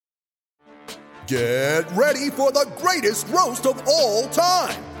Get ready for the greatest roast of all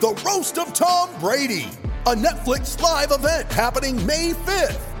time, the Roast of Tom Brady, a Netflix live event happening May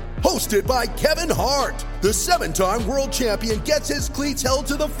 5th. Hosted by Kevin Hart, the 7-time world champion gets his cleats held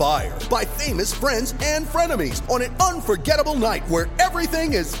to the fire by famous friends and frenemies on an unforgettable night where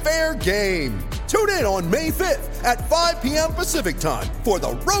everything is fair game. Tune in on May 5th at 5 p.m. Pacific time for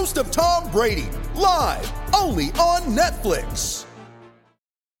the Roast of Tom Brady, live only on Netflix.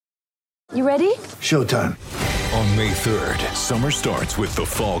 You ready? Showtime. On May 3rd, summer starts with The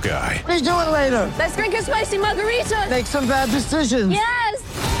Fall Guy. Let's do it later. Let's drink a spicy margarita. Make some bad decisions. Yes!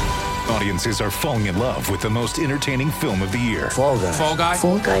 Audiences are falling in love with the most entertaining film of the year. Fall Guy. Fall Guy?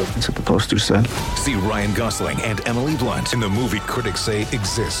 Fall guy. That's what the poster said. See Ryan Gosling and Emily Blunt in the movie critics say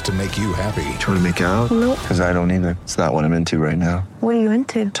exists to make you happy. Trying to make it out? Nope. Because I don't either. It's not what I'm into right now. What are you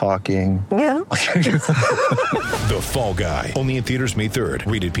into? Talking. Yeah. The Fall Guy. Only in theaters May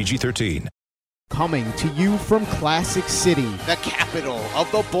 3rd. Rated PG-13. Coming to you from Classic City, the capital of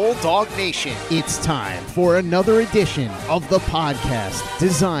the Bulldog Nation. It's time for another edition of the podcast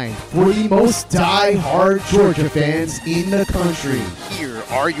designed for the most die-hard Georgia fans in the country. Here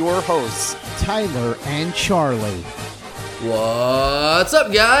are your hosts, Tyler and Charlie. What's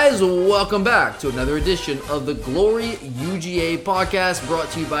up, guys? Welcome back to another edition of the Glory UGA podcast, brought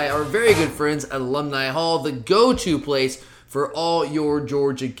to you by our very good friends at Alumni Hall, the go-to place for all your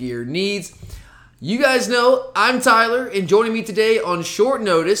Georgia gear needs. You guys know I'm Tyler, and joining me today on short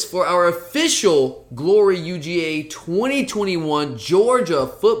notice for our official Glory UGA 2021 Georgia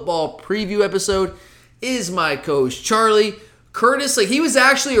football preview episode is my co-host Charlie. Curtis, he was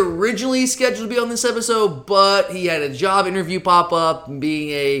actually originally scheduled to be on this episode, but he had a job interview pop up, and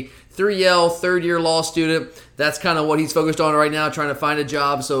being a 3L third-year law student, that's kind of what he's focused on right now, trying to find a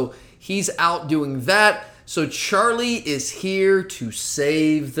job, so he's out doing that. So Charlie is here to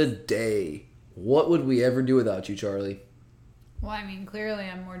save the day. What would we ever do without you, Charlie? Well, I mean, clearly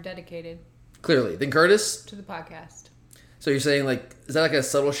I'm more dedicated. Clearly. Than Curtis? To the podcast. So you're saying, is that a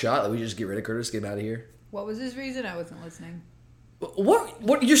subtle shot? Like, we just get rid of Curtis, get him out of here? What was his reason? I wasn't listening.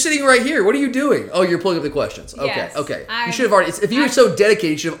 What? You're sitting right here. What are you doing? Oh, you're pulling up the questions. Okay, yes, okay. You should have already, if you were so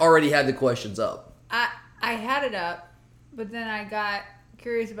dedicated, you should have already had the questions up. I had it up, but then I got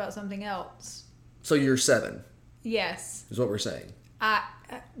curious about something else. So you're 7? Yes. Is what we're saying.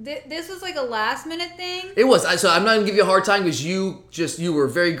 This was like a last minute thing. It was. So I'm not going to give you a hard time because you were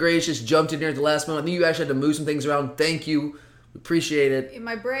very gracious, jumped in there at the last moment. I think you actually had to move some things around. Thank you. We appreciate it.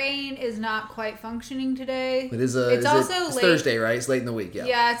 My brain is not quite functioning today. It's late. Thursday, right? It's late in the week, yeah.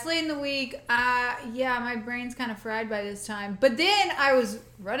 Yeah, it's late in the week. My brain's kind of fried by this time. But then I was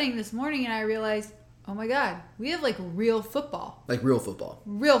running this morning and I realized, oh my God, we have real football. Like real football.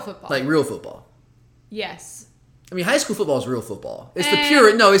 Real football. Like real football. Yes. I mean, high school football is real football. It's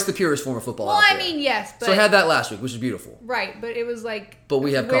the purest form of football. Well, out there. I mean, yes, but so I had that last week, which is beautiful. Right, but it was But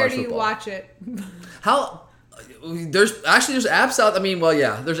we have where college do you football. watch it? How? There's apps out. I mean, well,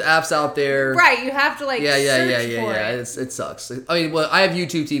 yeah, there's apps out there. Right, you have to search for it. It sucks. I mean, well, I have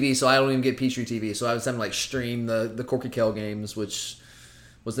YouTube TV, so I don't even get Peachtree TV. So I was having to stream the Corky Kell games, which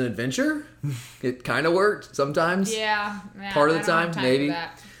was an adventure. It kind of worked sometimes. Yeah, part of the I don't time, have maybe. for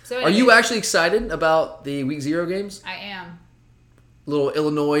that. So Are you actually excited about the Week 0 games? I am. Little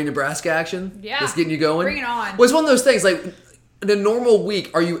Illinois-Nebraska action? Yeah. That's getting you going? Bring it on. Well, it's one of those things, in a normal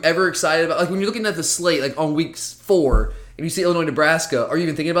week, are you ever excited about, when you're looking at the slate, on week 4, and you see Illinois-Nebraska, are you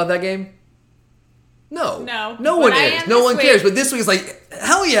even thinking about that game? No. No one is. No one cares. But this week is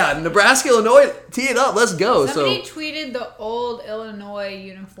hell yeah, Nebraska, Illinois, tee it up, let's go. Somebody tweeted the old Illinois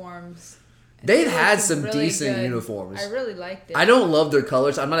uniforms. They've had some really decent good. uniforms. I really liked it. I don't love their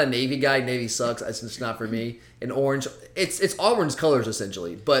colors. I'm not a Navy guy. Navy sucks. It's just not for me. And orange, it's Auburn's colors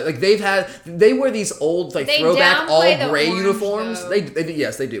essentially. But they wear these old throwback all gray uniforms.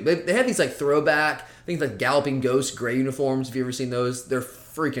 Yes, they do. They have these throwback things like Galloping Ghost gray uniforms. Have you ever seen those? They're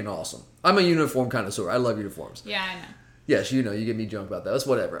freaking awesome. I'm a uniform connoisseur. I love uniforms. Yeah, I know. Yes, you get me drunk about that. That's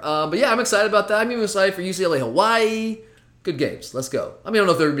whatever. But yeah, I'm excited about that. I'm even excited for UCLA Hawaii. Good games. Let's go. I mean, I don't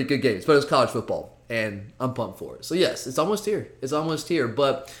know if they're going to be good games, but it's college football, and I'm pumped for it. So, yes, it's almost here.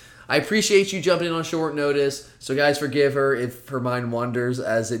 But I appreciate you jumping in on short notice. So, guys, forgive her if her mind wanders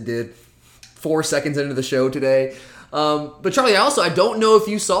as it did 4 seconds into the show today. But, Charlie, I don't know if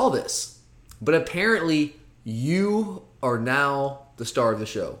you saw this, but apparently you are now the star of the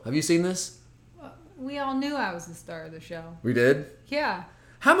show. Have you seen this? We all knew I was the star of the show. We did? Yeah.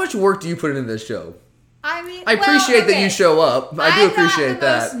 How much work do you put into this show? I mean, I appreciate that you show up. I do appreciate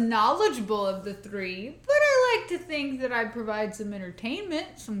that. I'm not the most knowledgeable of the three, but I like to think that I provide some entertainment,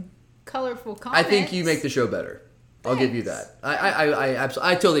 some colorful comments. I think you make the show better. I'll give you that. I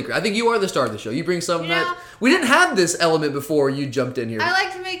totally agree. I think you are the star of the show. You bring something You know, that we didn't have this element before you jumped in here. I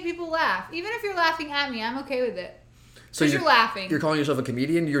like to make people laugh. Even if you're laughing at me, I'm okay with it. So you're laughing. You're calling yourself a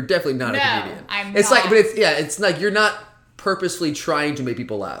comedian? You're definitely not a comedian. I'm it's not. like, but it's like you're not purposefully trying to make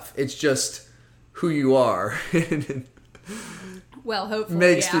people laugh. It's just who you are. Well, hopefully,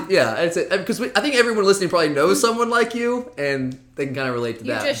 It's because I think everyone listening probably knows someone like you, and they can kind of relate to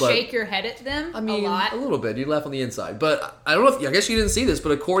You that. just but, shake your head at them I mean, a lot. a little bit. You laugh on the inside, but I don't know if I guess you didn't see this,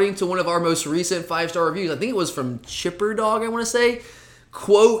 but according to one of our most recent 5-star reviews, I think it was from Chipper Dog. I want to say,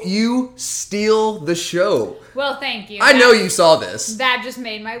 quote, "You steal the show." Well, thank you. I know you saw this. That just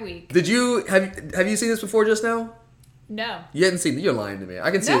made my week. Did you have you seen this before just now? No. You hadn't seen it. You're lying to me. I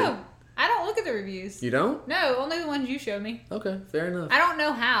can see it. No. I don't look at the reviews. You don't? No, only the ones you showed me. Okay, fair enough. I don't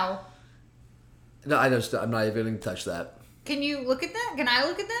know how. No, I'm not even going to touch that. Can you look at them? Can I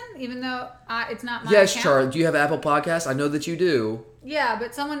look at them? Even though it's not my Yes, account? Charlie. Do you have Apple Podcasts? I know that you do. Yeah,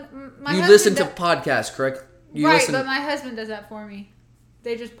 but my You husband listen to does- podcasts, correct? You right, listen. but my husband does that for me.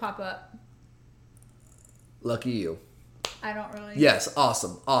 They just pop up. Lucky you. I don't really. Yes,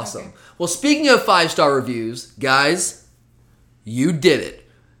 awesome. Okay. Well, speaking of 5-star reviews, guys, you did it.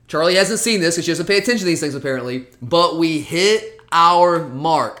 Charlie hasn't seen this because she doesn't pay attention to these things apparently, but we hit our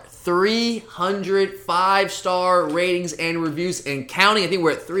mark. 300 5-star ratings and reviews and counting. I think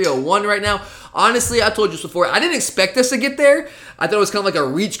we're at 301 right now. Honestly, I told you this before. I didn't expect us to get there. I thought it was kind of like a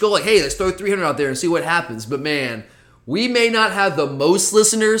reach goal. Like, hey, let's throw 300 out there and see what happens. But man, we may not have the most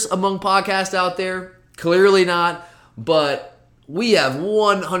listeners among podcasts out there. Clearly not. But we have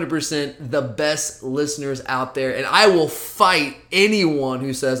 100% the best listeners out there. And I will fight anyone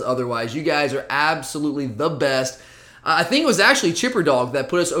who says otherwise. You guys are absolutely the best. I think it was actually Chipper Dog that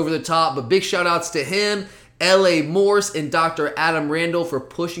put us over the top, but big shout outs to him, L.A. Morse, and Dr. Adam Randall for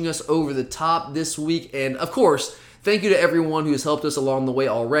pushing us over the top this week. And of course, thank you to everyone who has helped us along the way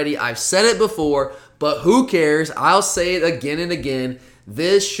already. I've said it before, but who cares? I'll say it again and again.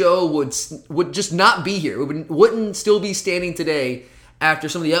 This show would just not be here. It wouldn't still be standing today after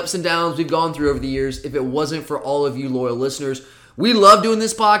some of the ups and downs we've gone through over the years if it wasn't for all of you loyal listeners. We love doing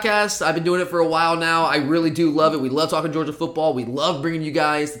this podcast. I've been doing it for a while now. I really do love it. We love talking Georgia football. We love bringing you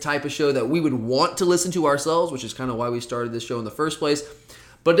guys the type of show that we would want to listen to ourselves, which is kind of why we started this show in the first place.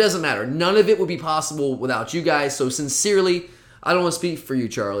 But it doesn't matter. None of it would be possible without you guys. So sincerely, I don't want to speak for you,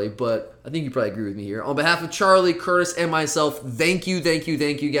 Charlie, but I think you probably agree with me here. On behalf of Charlie, Curtis, and myself, thank you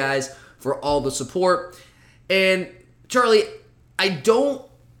guys for all the support. And Charlie, I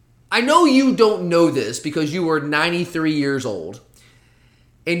know you don't know this because you are 93 years old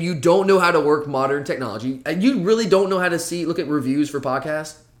and you don't know how to work modern technology. And you really don't know how to look at reviews for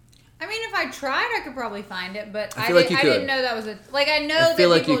podcasts. I mean, if I tried, I could probably find it, but I feel like you I could. didn't know that was I know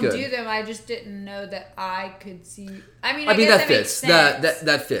feel that like you people could. do them. I just didn't know that I could see. I mean, I mean, guess that makes fits. sense.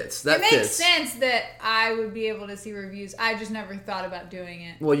 That fits. It makes sense that I would be able to see reviews. I just never thought about doing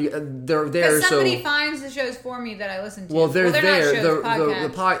it. Well, they're there. Because somebody so finds the shows for me that I listen to. well, they're not there. shows,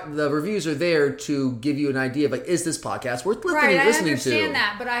 podcasts. The reviews are there to give you an idea of like, is this podcast worth Right, I listening understand to?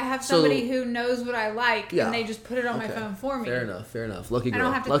 that, but I have So- somebody who knows what I like, Yeah. and they just put it on my Okay. phone for me. Fair enough. Lucky I girl.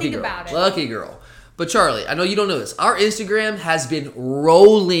 don't have to Lucky think girl. about it. Lucky girl. But Charlie, I know you don't know this. Our Instagram has been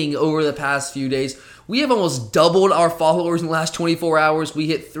rolling over the past few days. We have almost doubled our followers in the last 24 hours. We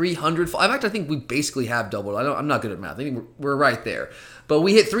hit 300. In fact, I think we basically have doubled. I'm not good at math. I think we're right there. But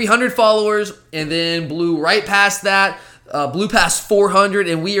we hit 300 followers and then blew right past that. Blew past 400,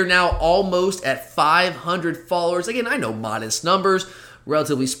 and we are now almost at 500 followers. Again, I know modest numbers,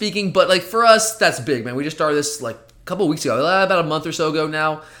 relatively speaking, but like for us, that's big, man. We just started this like a couple weeks ago, about a month or so ago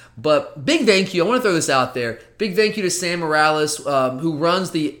now. But big thank you. I want to throw this out there. Big thank you to Sam Morales, who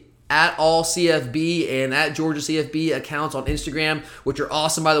runs the @AllCFB and @GeorgiaCFB accounts on Instagram, which are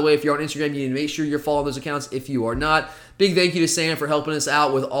awesome, by the way. If you're on Instagram, you need to make sure you're following those accounts if you are not. Big thank you to Sam for helping us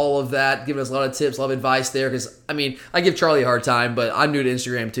out with all of that, giving us a lot of tips, a lot of advice there. Because, I mean, I give Charlie a hard time, but I'm new to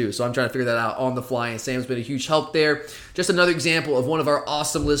Instagram too, so I'm trying to figure that out on the fly, and Sam's been a huge help there. Just another example of one of our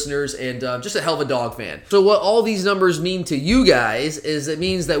awesome listeners and just a hell of a dog fan. So what all these numbers mean to you guys is it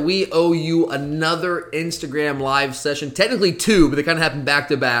means that we owe you another Instagram live session. Technically two, but they kind of happen back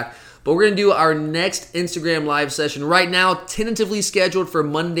to back. But we're going to do our next Instagram live session right now, tentatively scheduled for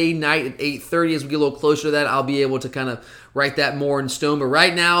Monday night at 8:30. As we get a little closer to that, I'll be able to kind of write that more in stone. But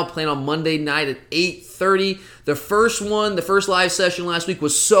right now, plan on Monday night at 8:30. The first live session last week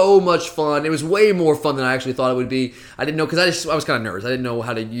was so much fun. It was way more fun than I actually thought it would be. I didn't know, because I was kind of nervous. I didn't know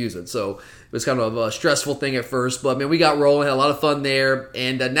how to use it. So it was kind of a stressful thing at first. But, man, we got rolling, had a lot of fun there.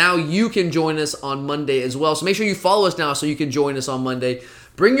 And now you can join us on Monday as well. So make sure you follow us now so you can join us on Monday.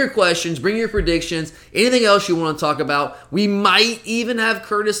 bring your questions, bring your predictions, anything else you want to talk about. We might even have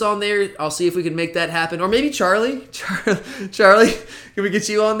Curtis on there. I'll see if we can make that happen. Or maybe Charlie. Charlie, can we get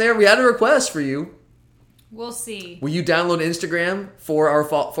you on there? We had a request for you. We'll see. Will you download Instagram for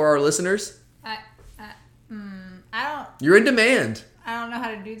our listeners? I don't. You're in demand. I don't know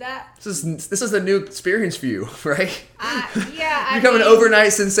how to do that. This is a new experience for you, right? Yeah. Become an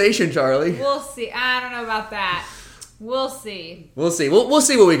overnight sensation, Charlie. We'll see. I don't know about that. We'll see. We'll see. We'll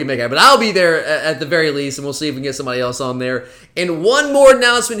see what we can make happen. I'll be there at the very least, and we'll see if we can get somebody else on there. And one more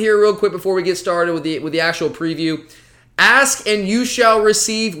announcement here real quick before we get started with the actual preview. Ask and you shall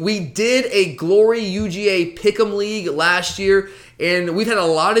receive. We did a Glory UGA Pick'em League last year, and we've had a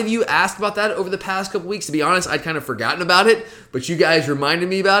lot of you ask about that over the past couple weeks. To be honest, I'd kind of forgotten about it, but you guys reminded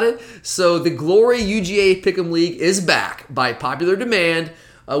me about it. So the Glory UGA Pick'em League is back by popular demand.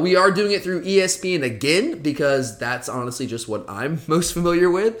 We are doing it through ESPN again because that's honestly just what I'm most familiar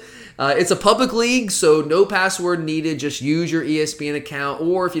with. It's a public league, so no password needed. Just use your ESPN account,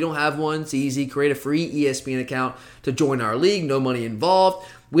 or if you don't have one, it's easy. Create a free ESPN account to join our league. No money involved.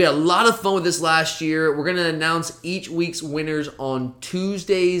 We had a lot of fun with this last year. We're going to announce each week's winners on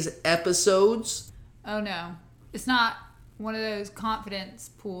Tuesday's episodes. Oh, no. It's not one of those confidence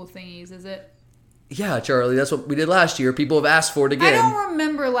pool thingies, is it? Yeah, Charlie, that's what we did last year. People have asked for it again. I don't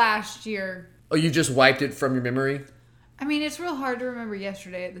remember last year. Oh, you just wiped it from your memory? I mean, it's real hard to remember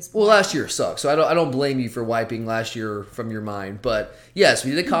yesterday at this point. Well, last year sucked, so I don't blame you for wiping last year from your mind. But yes,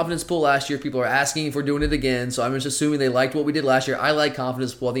 we did a confidence pool last year. People are asking if we're doing it again, so I'm just assuming they liked what we did last year. I like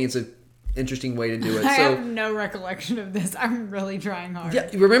confidence pool. I think it's an interesting way to do it. I have no recollection of this. I'm really trying hard. Yeah,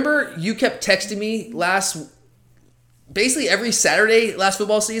 remember you kept texting me basically every Saturday last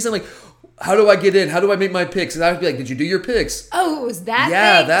football season, like, how do I get in? How do I make my picks? And I would be like, did you do your picks? Oh, it was that thing?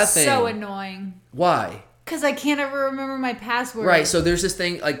 Yeah, that thing. So annoying. Why? Because I can't ever remember my password. Right, so there's this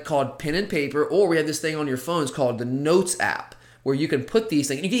thing like called pen and paper, or we have this thing on your phones called the Notes app, where you can put these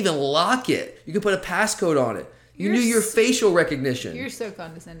things. You can even lock it. You can put a passcode on it. You knew your facial recognition. You're so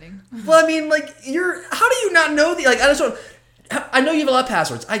condescending. Well, I mean, like, how do you not know I know you have a lot of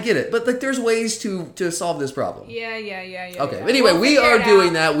passwords. I get it. But like, there's ways to solve this problem. Yeah. Okay, but anyway, we are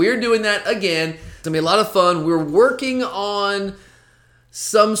doing that. We're doing that again. It's going to be a lot of fun. We're working on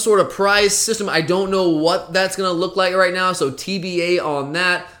some sort of prize system. I don't know what that's going to look like right now, so TBA on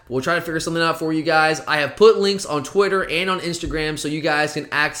that. We'll try to figure something out for you guys. I have put links on Twitter and on Instagram so you guys can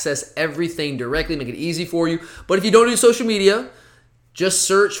access everything directly, make it easy for you. But if you don't do social media, just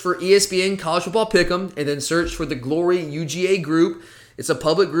search for ESPN College Football Pick'em and then search for the Glory UGA group. It's a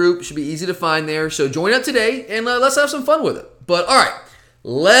public group. It should be easy to find there. So join up today and let's have some fun with it. But all right,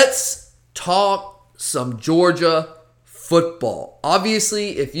 let's talk some Georgia football.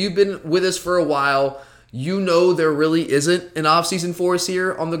 Obviously, if you've been with us for a while, you know there really isn't an off-season for us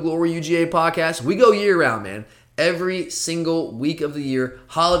here on the Glory UGA podcast. We go year-round, man. Every single week of the year,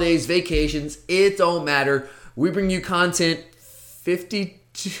 holidays, vacations, it don't matter. We bring you content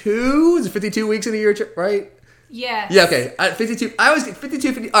 52 weeks in a year, right? Yes. Yeah, okay. 52. I always get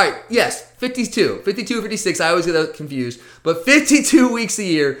 52, 50. All right, yes, 52. 52, 56. I always get that confused. But 52 weeks a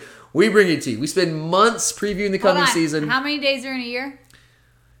year, we bring it to you. We spend months previewing the coming season. How many days are in a year?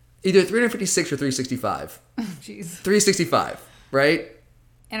 Either 356 or 365. Jeez. 365, right?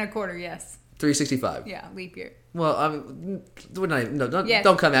 And a quarter, yes. 365. Yeah, leap year. Well, I mean, Yes,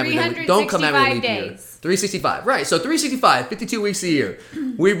 don't come at me. Don't come at me with leap year. 365, right? So 365, 52 weeks a year.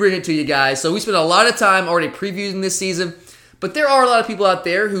 We bring it to you guys. So we spent a lot of time already previewing this season. But there are a lot of people out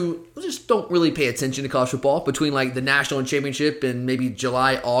there who just don't really pay attention to college football between like the national championship and maybe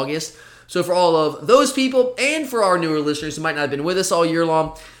July, August. So for all of those people and for our newer listeners who might not have been with us all year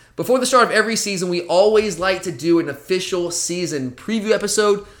long, before the start of every season, we always like to do an official season preview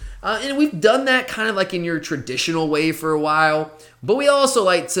episode. And we've done that kind of like in your traditional way for a while. But we also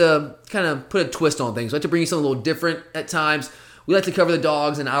like to kind of put a twist on things. We like to bring you something a little different at times. We like to cover the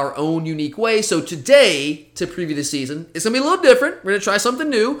dogs in our own unique way. So today, to preview the season, it's going to be a little different. We're going to try something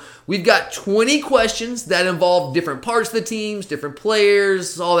new. We've got 20 questions that involve different parts of the teams, different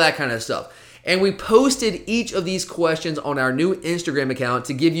players, all that kind of stuff. And we posted each of these questions on our new Instagram account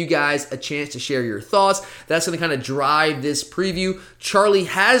to give you guys a chance to share your thoughts. That's going to kind of drive this preview. Charlie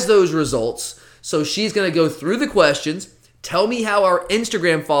has those results, so she's going to go through the questions, tell me how our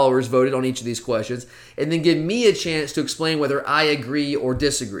Instagram followers voted on each of these questions, and then give me a chance to explain whether I agree or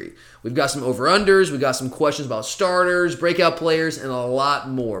disagree. We've got some over-unders, we've got some questions about starters, breakout players, and a lot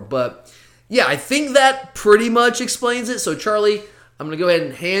more. But yeah, I think that pretty much explains it. So Charlie, I'm going to go ahead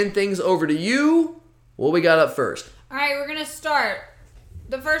and hand things over to you. What we got up first? All right, we're going to start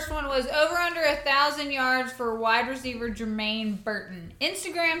The first one was over under 1,000 yards for wide receiver Jermaine Burton.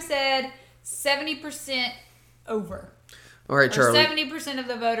 Instagram said 70% over. All right, Charlie. 70% of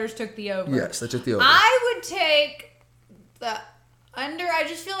the voters took the over. Yes, they took the over. I would take the under. I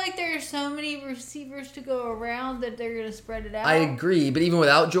just feel like there are so many receivers to go around that they're going to spread it out. I agree, but even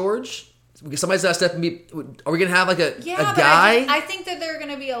without George, somebody's got to step and be. Are we going to have like a but guy? I think that there are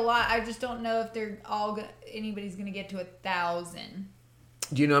going to be a lot. I just don't know if they're all anybody's going to get to 1,000.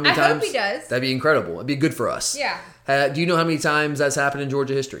 Do you know how many I times? hope he does. That'd be incredible. It'd be good for us. Yeah. Do you know how many times that's happened in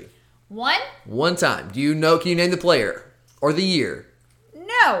Georgia history? One time. Do you know? Can you name the player or the year?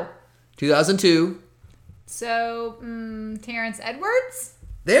 No. 2002. So, Terrence Edwards?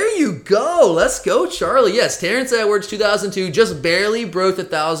 There you go. Let's go, Charlie. Yes, Terrence Edwards, 2002, just barely broke the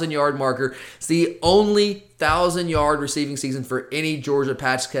 1,000-yard marker. It's the only 1,000-yard receiving season for any Georgia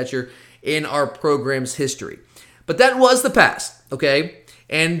pass catcher in our program's history. But that was the past, okay?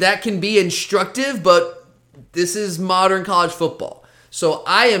 And that can be instructive, but this is modern college football. So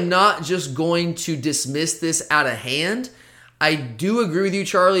I am not just going to dismiss this out of hand. I do agree with you,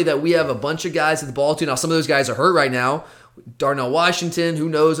 Charlie, that we have a bunch of guys at the ball too. Now, some of those guys are hurt right now. Darnell Washington, who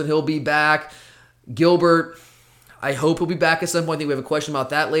knows when he'll be back. Gilbert, I hope he'll be back at some point. I think we have a question about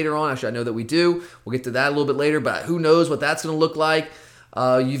that later on. Actually, I know that we do. We'll get to that a little bit later, but who knows what that's going to look like.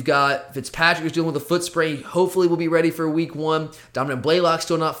 You've got Fitzpatrick who's dealing with a foot sprain. Hopefully we'll be ready for week 1. Dominic Blaylock's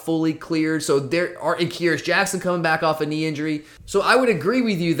still not fully cleared. So there are, and Kyrus Jackson coming back off a knee injury. So I would agree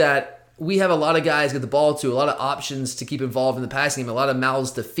with you that we have a lot of guys to get the ball to, a lot of options to keep involved in the passing game, a lot of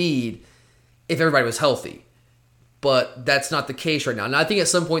mouths to feed if everybody was healthy. But that's not the case right now. And I think at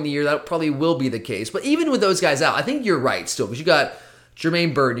some point in the year that probably will be the case. But even with those guys out, I think you're right still. Because you got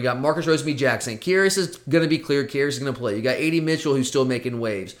Jermaine Burton, you got Marcus Rosemy-Jackson. Kyrus is going to be clear. Kyrus is going to play. You got A.D. Mitchell, who's still making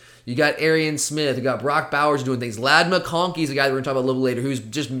waves. You got Arian Smith. You got Brock Bowers doing things. Ladd McConkey's a guy that we're going to talk about a little later, who's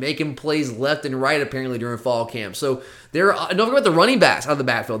just making plays left and right apparently during fall camp. So there are, don't forget the running backs out of the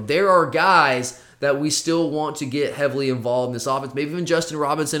backfield. There are guys that we still want to get heavily involved in this offense. Maybe even Justin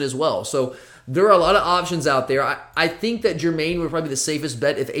Robinson as well. So there are a lot of options out there. I think that Jermaine would probably be the safest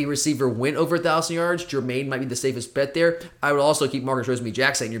bet if a receiver went over 1,000 yards. Jermaine might be the safest bet there. I would also keep Marcus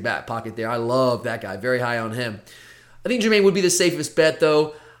Rosemy-Jackson in your back pocket there. I love that guy. Very high on him. I think Jermaine would be the safest bet,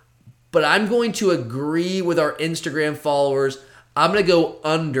 though. But I'm going to agree with our Instagram followers. I'm going to go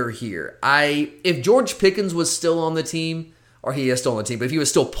under here. If George Pickens was still on the team, or he is still on the team, but if he was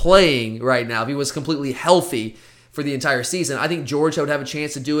still playing right now, if he was completely healthy for the entire season, I think George would have a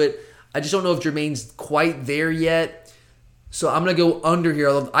chance to do it. I just don't know if Jermaine's quite there yet. So I'm going to go under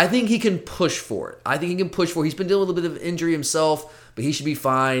here. I think he can push for it. He's been dealing with a bit of injury himself, but he should be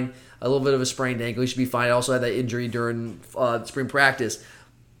fine. A little bit of a sprained ankle. He should be fine. I also had that injury during spring practice.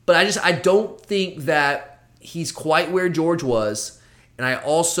 But I don't think that he's quite where George was. And I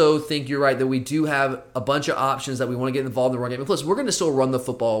also think you're right that we do have a bunch of options that we want to get involved in the run game. And plus, we're going to still run the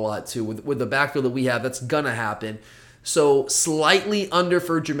football a lot too. With the backfield that we have, that's going to happen. So slightly under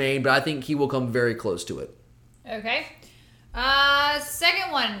for Jermaine, but I think he will come very close to it. Okay.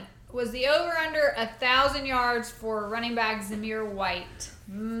 Second one was the over-under 1,000 yards for running back Zamir White.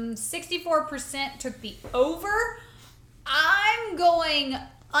 64% took the over. I'm going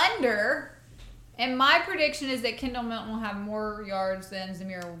under, and my prediction is that Kendall Milton will have more yards than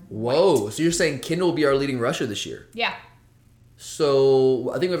Zamir White. Whoa, so you're saying Kendall will be our leading rusher this year? Yeah.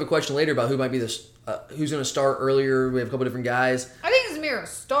 So I think we have a question later about who might be who's going to start earlier. We have a couple different guys. I think Zamir will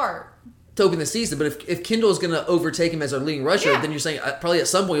start. To open the season, but if Kendall is going to overtake him as our leading rusher, then you're saying probably at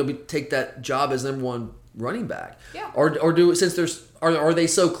some point he'll take that job as number one running back. Yeah. Or do since there's are they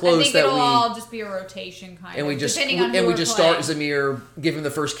so close I think that it'll all just be a rotation kind and of. we just depending on and who we we're just playing. start Zamir, give him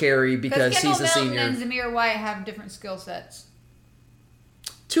the first carry because Kendall he's a Milton senior. and Zamir White have different skill sets.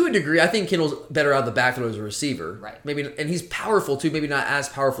 To a degree, I think Kendall's better out of the backfield as a receiver. Right. Maybe, and he's powerful too. Maybe not as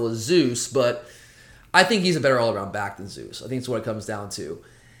powerful as Zeus, but I think he's a better all-around back than Zeus. I think it's what it comes down to.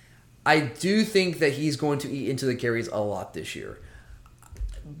 I do think that he's going to eat into the carries a lot this year.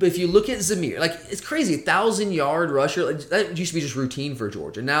 But if you look at Zamir, like it's crazy, 1,000-yard rusher, like, that used to be just routine for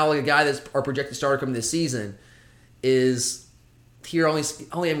Georgia. Now, like a guy that's our projected starter coming this season is here only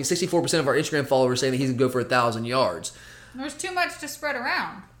having 64% of our Instagram followers saying that he's going to go for 1,000 yards. There's too much to spread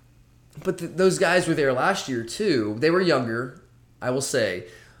around. But those guys were there last year too. They were younger, I will say.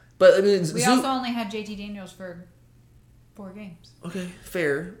 But I mean, We also only had JT Daniels for 4 games. Okay,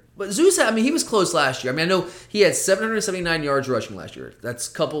 fair. But Zeus, he was close last year. I know he had 779 yards rushing last year. That's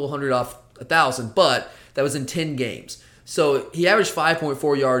a couple hundred off 1,000, but that was in 10 games. So he averaged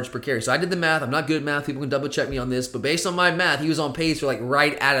 5.4 yards per carry. So I did the math. I'm not good at math. People can double check me on this. But based on my math, he was on pace for like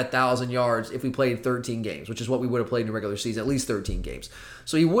right at 1,000 yards if we played 13 games, which is what we would have played in the regular season, at least 13 games.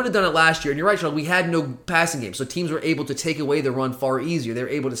 So he would have done it last year. And you're right, Charles, we had no passing game. So teams were able to take away the run far easier. They were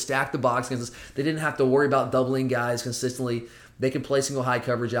able to stack the box against us. They didn't have to worry about doubling guys consistently. They could play single high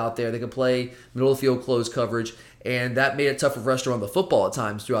coverage out there. They could play middle of the field close coverage. And that made it tougher for us to run the football at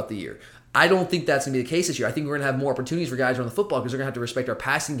times throughout the year. I don't think that's going to be the case this year. I think we're going to have more opportunities for guys to run the football because they're going to have to respect our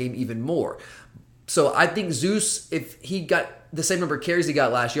passing game even more. So I think Zeus, if he got the same number of carries he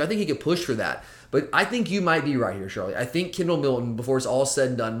got last year, I think he could push for that. But I think you might be right here, Charlie. I think Kendall Milton, before it's all said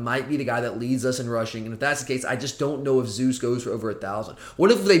and done, might be the guy that leads us in rushing. And if that's the case, I just don't know if Zeus goes for over 1,000.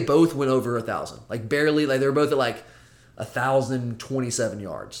 What if they both went over 1,000? Like barely, like they're both at like 1,027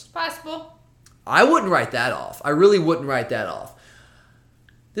 yards. Possible. I wouldn't write that off. I really wouldn't write that off.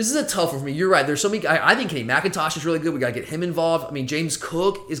 This is a tough one for me. You're right. There's so many. I think Kenny McIntosh is really good. We got to get him involved. I mean, James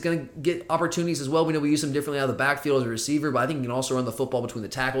Cook is going to get opportunities as well. We know we use him differently out of the backfield as a receiver, but I think he can also run the football between the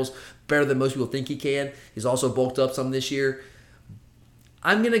tackles better than most people think he can. He's also bulked up some this year.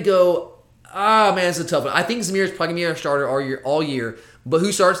 I'm going to go, it's a tough one. I think Zamir is probably going to be our starter all year, but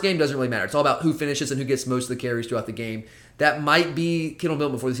who starts the game doesn't really matter. It's all about who finishes and who gets most of the carries throughout the game. That might be Kendall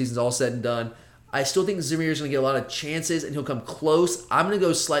Milton before the season's all said and done. I still think Zamir is going to get a lot of chances, and he'll come close. I'm going to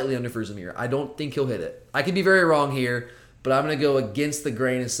go slightly under for Zamir. I don't think he'll hit it. I could be very wrong here, but I'm going to go against the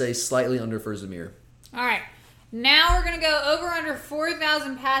grain and say slightly under for Zamir. All right. Now we're going to go over under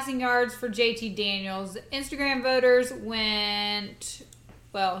 4,000 passing yards for JT Daniels. Instagram voters went,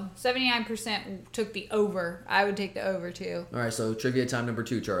 79% took the over. I would take the over, too. All right, so trivia time number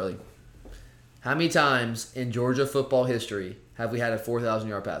 2, Charlie. How many times in Georgia football history have we had a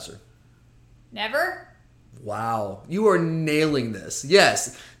 4,000-yard passer? Never? Wow. You are nailing this.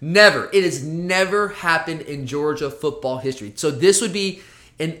 Yes, never. It has never happened in Georgia football history. So this would be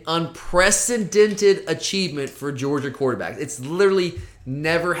an unprecedented achievement for Georgia quarterbacks. It's literally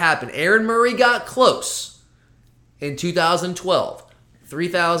never happened. Aaron Murray got close in 2012.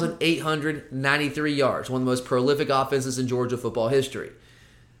 3,893 yards. One of the most prolific offenses in Georgia football history.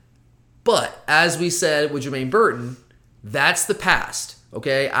 But, as we said with Jermaine Burton, that's the past.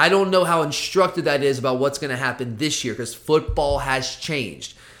 Okay, I don't know how instructive that is about what's going to happen this year because football has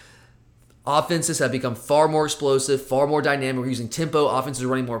changed. Offenses have become far more explosive, far more dynamic. We're using tempo. Offenses are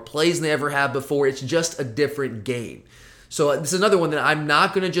running more plays than they ever have before. It's just a different game. So this is another one that I'm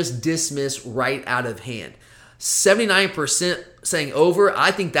not going to just dismiss right out of hand. 79% saying over.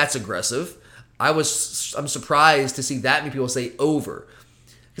 I think that's aggressive. I'm surprised to see that many people say over.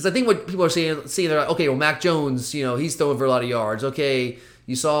 Because I think what people are seeing, they're like, okay, well, Mac Jones, he's throwing for a lot of yards. Okay,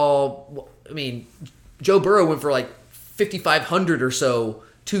 you saw, Joe Burrow went for like 5,500 or so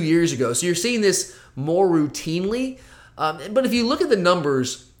 2 years ago. So you're seeing this more routinely. But if you look at the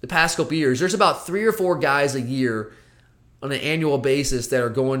numbers the past couple years, there's about 3 or 4 guys a year on an annual basis that are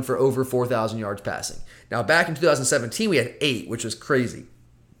going for over 4,000 yards passing. Now, back in 2017, we had 8, which was crazy.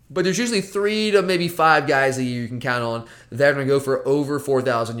 But there's usually 3 to maybe 5 guys a year you can count on that are going to go for over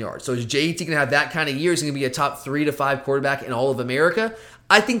 4,000 yards. So is JT going to have that kind of year? Is he going to be a top 3 to 5 quarterback in all of America?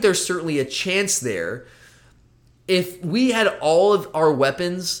 I think there's certainly a chance there. If we had all of our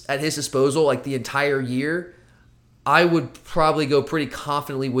weapons at his disposal like the entire year, I would probably go pretty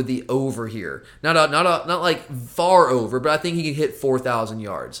confidently with the over here. Not like far over, but I think he can hit 4,000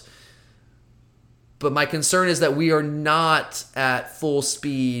 yards. But my concern is that we are not at full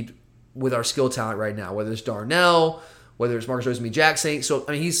speed with our skill talent right now, whether it's Darnell, whether it's Marcus Rosemy-Jackson. So,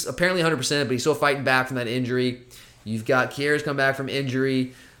 he's apparently 100%, but he's still fighting back from that injury. You've got Kier's come back from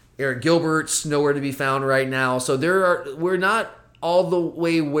injury. Eric Gilbert's nowhere to be found right now. So we're not all the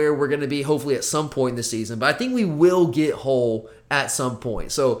way where we're going to be hopefully at some point in the season, but I think we will get whole at some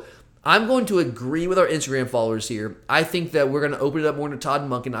point. So I'm going to agree with our Instagram followers here. I think that we're going to open it up more to Todd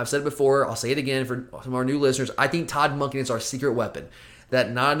Monken. I've said it before. I'll say it again for some of our new listeners. I think Todd Monken is our secret weapon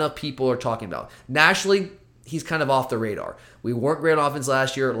that not enough people are talking about. Nationally, he's kind of off the radar. We weren't great on offense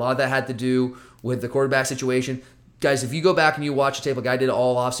last year. A lot of that had to do with the quarterback situation. Guys, if you go back and you watch a tape like I did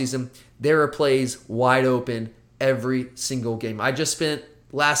all offseason, there are plays wide open every single game. I just spent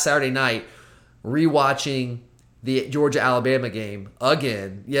last Saturday night rewatching the Georgia-Alabama game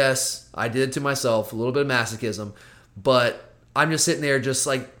again. Yes, I did it to myself, a little bit of masochism, but I'm just sitting there just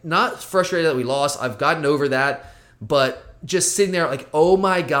like not frustrated that we lost. I've gotten over that, but just sitting there like, oh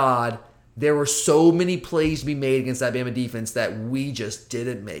my God, there were so many plays to be made against that Bama defense that we just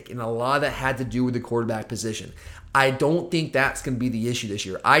didn't make, and a lot of that had to do with the quarterback position. I don't think that's going to be the issue this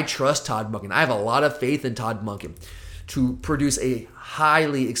year. I trust Todd Monken. I have a lot of faith in Todd Monken to produce a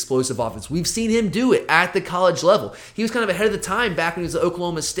highly explosive offense. We've seen him do it at the college level. He was kind of ahead of the time back when he was at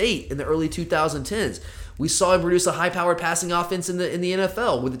Oklahoma State in the early 2010s. We saw him produce a high-powered passing offense in the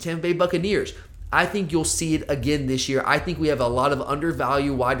NFL with the Tampa Bay Buccaneers. I think you'll see it again this year. I think we have a lot of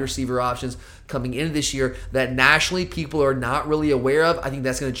undervalued wide receiver options coming into this year that nationally people are not really aware of. I think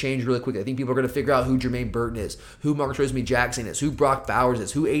that's going to change really quickly. I think people are going to figure out who Jermaine Burton is, who Marcus Rosemary-Jackson is, who Brock Bowers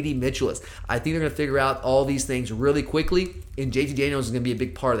is, who A.D. Mitchell is. I think they're going to figure out all these things really quickly, and JT Daniels is going to be a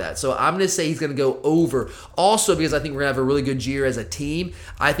big part of that. So I'm going to say he's going to go over. Also, because I think we're going to have a really good year as a team,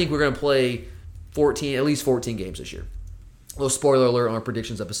 I think we're going to play at least 14 games this year. A little spoiler alert on our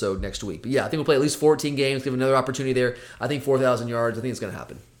predictions episode next week. But yeah, I think we'll play at least 14 games, give another opportunity there. I think 4,000 yards. I think it's going to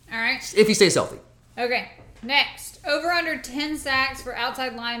happen. All right. If he stays healthy. Okay. Next. Over under 10 sacks for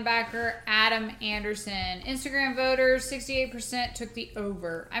outside linebacker Adam Anderson. Instagram voters, 68% took the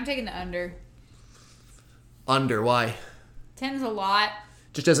over. I'm taking the under. Under. Why? 10's a lot.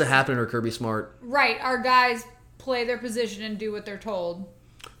 Just doesn't happen under Kirby Smart. Right. Our guys play their position and do what they're told.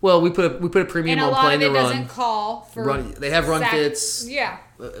 Well, we put a premium on playing the run. And a lot of it doesn't call for run. They have run sack. fits. Yeah.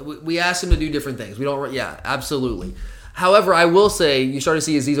 We ask them to do different things. We don't. Yeah, absolutely. However, I will say you started to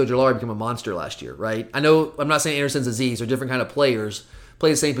see Azeez Ojulari become a monster last year, right? I know I'm not saying Anderson's Azeez. They're different kind of players,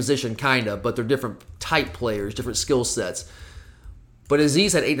 play the same position, kind of, but they're different type players, different skill sets. But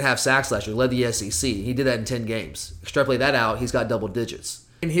Azeez had 8.5 sacks last year, led the SEC. He did that in 10 games. Extrapolate that out, he's got double digits.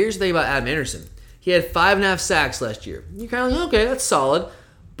 And here's the thing about Adam Anderson. He had 5.5 sacks last year. You're kind of like, okay, that's solid.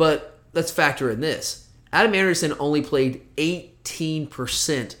 But let's factor in this. Adam Anderson only played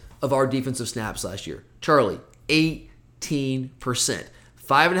 18% of our defensive snaps last year. Charlie, 18%.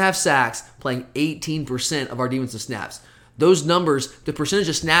 5.5 sacks, playing 18% of our defensive snaps. Those numbers, the percentage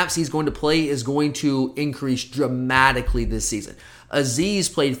of snaps he's going to play is going to increase dramatically this season.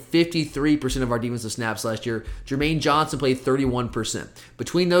 Azeez played 53% of our defensive snaps last year. Jermaine Johnson played 31%.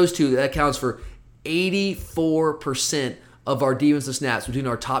 Between those two, that accounts for 84% of our defensive snaps between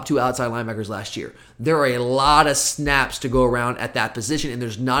our top two outside linebackers last year. There are a lot of snaps to go around at that position, and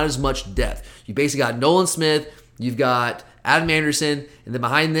there's not as much depth. You basically got Nolan Smith, you've got Adam Anderson, and then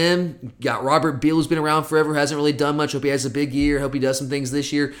behind them, you got Robert Beal, who's been around forever, hasn't really done much. Hope he has a big year. Hope he does some things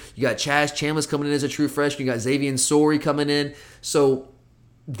this year. You got Chaz Chambliss coming in as a true freshman. You got Xavier Sori coming in. So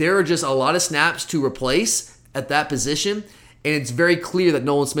there are just a lot of snaps to replace at that position, and it's very clear that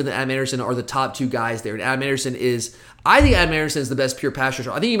Nolan Smith and Adam Anderson are the top two guys there. And Adam Anderson is, I think Adam Anderson is the best pure pass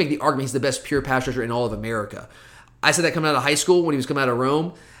rusher. I think you make the argument he's the best pure pass rusher in all of America. I said that coming out of high school when he was coming out of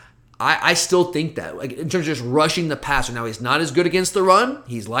Rome. I still think that, like, in terms of just rushing the passer. Now, he's not as good against the run.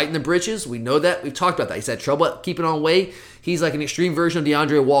 He's light in the britches. We know that. We've talked about that. He's had trouble keeping on weight. He's like an extreme version of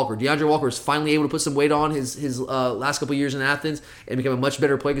DeAndre Walker. DeAndre Walker is finally able to put some weight on his last couple years in Athens and become a much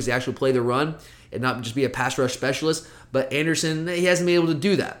better player because he actually play the run and not just be a pass rush specialist. But Anderson, he hasn't been able to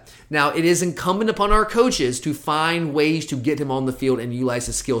do that. Now, it is incumbent upon our coaches to find ways to get him on the field and utilize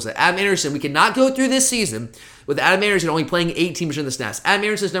his skill set. Adam Anderson, we cannot go through this season with Adam Anderson only playing 18% of the snaps. Adam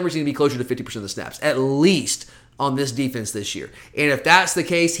Anderson's numbers are going to be closer to 50% of the snaps, at least on this defense this year. And if that's the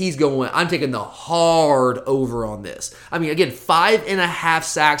case, I'm taking the hard over on this. I mean, again, 5.5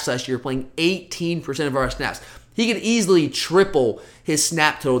 sacks last year, playing 18% of our snaps. He could easily triple his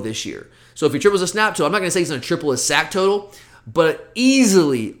snap total this year. So if he triples a snap total, I'm not going to say he's going to triple his sack total, but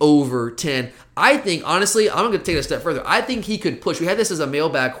easily over 10. I think, honestly, I'm going to take it a step further. I think he could push. We had this as a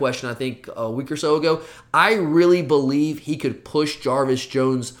mailbag question, I think, a week or so ago. I really believe he could push Jarvis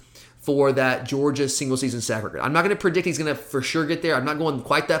Jones for that Georgia single-season sack record. I'm not going to predict he's going to for sure get there. I'm not going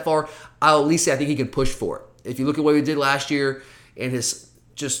quite that far. I'll at least say I think he can push for it. If you look at what he did last year and his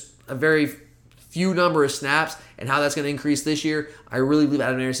just a very few number of snaps and how that's going to increase this year, I really believe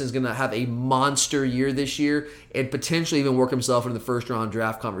Adam Anderson is going to have a monster year this year and potentially even work himself into the first-round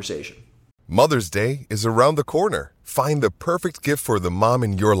draft conversation. Mother's Day is around the corner. Find the perfect gift for the mom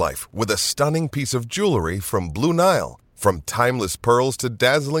in your life with a stunning piece of jewelry from Blue Nile. From timeless pearls to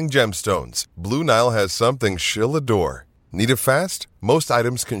dazzling gemstones, Blue Nile has something she'll adore. Need it fast? Most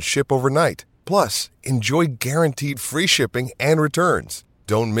items can ship overnight. Plus, enjoy guaranteed free shipping and returns.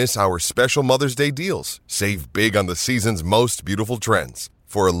 Don't miss our special Mother's Day deals. Save big on the season's most beautiful trends.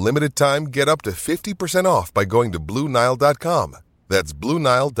 For a limited time, get up to 50% off by going to BlueNile.com. That's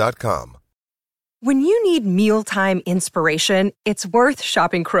BlueNile.com. When you need mealtime inspiration, it's worth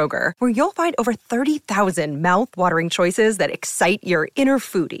shopping Kroger, where you'll find over 30,000 mouth-watering choices that excite your inner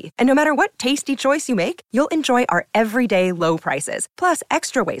foodie. And no matter what tasty choice you make, you'll enjoy our everyday low prices, plus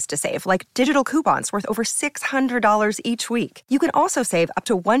extra ways to save, like digital coupons worth over $600 each week. You can also save up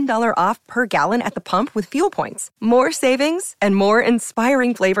to $1 off per gallon at the pump with fuel points. More savings and more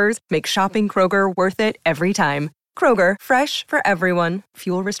inspiring flavors make shopping Kroger worth it every time. Kroger, fresh for everyone.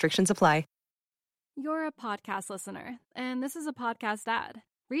 Fuel restrictions apply. You're a podcast listener, and this is a podcast ad.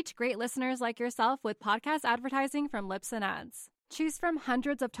 Reach great listeners like yourself with podcast advertising from Libsyn Ads. Choose from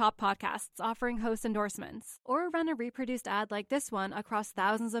hundreds of top podcasts offering host endorsements, or run a reproduced ad like this one across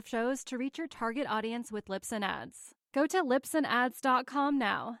thousands of shows to reach your target audience with Libsyn Ads. Go to libsynads.com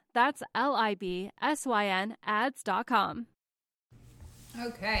now. That's LIBSYN ads.com.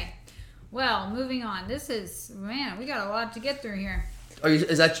 Okay. Well, moving on. This is, man, we got a lot to get through here.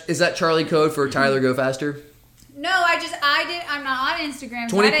 Is that Charlie code for Tyler Go Faster? No, I'm not on Instagram,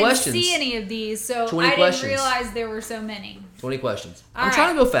 so 20 I didn't questions. see any of these, so 20 I questions. didn't realize there were so many. 20 questions. All I'm right.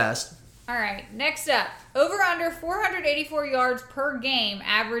 trying to go fast. All right, next up. Over under 484 yards per game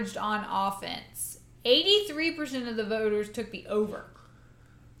averaged on offense. 83% of the voters took the over.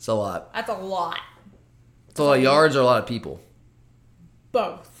 It's a lot. That's a lot. It's a lot of yards or a lot of people?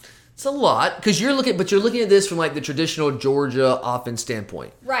 Both. It's a lot because you're looking at this from like the traditional Georgia offense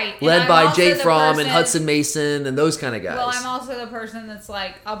standpoint, Right. and led I'm by also Jake the Fromm person- and Hudson Mason and those kind of guys. Well, I'm also the person that's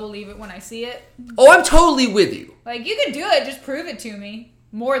like, I'll believe it when I see it. Oh, I'm totally with you. Like, you can do it, just prove it to me.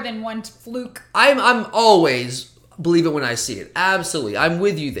 More than one fluke. I'm always believe it when I see it. Absolutely, I'm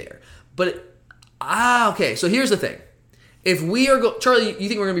with you there. But okay. So here's the thing: if we are Charlie, you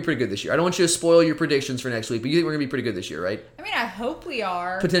think we're gonna be pretty good this year? I don't want you to spoil your predictions for next week, but you think we're gonna be pretty good this year, right? I mean, I hope we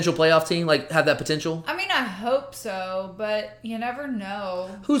are. Potential playoff team, like have that potential. I mean, I hope so, but you never know.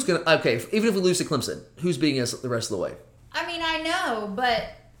 Who's gonna? Okay, even if we lose to Clemson, who's beating us the rest of the way? I mean, I know, but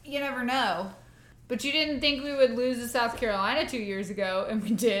you never know. But you didn't think we would lose to South Carolina 2 years ago, and we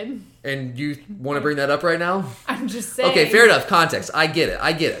did. And you want to bring that up right now? I'm just saying. Okay, fair enough. Context. I get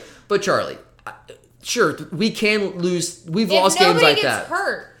it. But Charlie, sure, we can lose. We've lost games like that. If nobody gets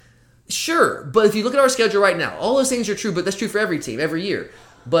hurt. Sure, but if you look at our schedule right now, all those things are true, but that's true for every team, every year.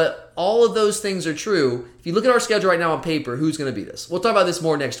 But all of those things are true. If you look at our schedule right now on paper, who's going to beat us? We'll talk about this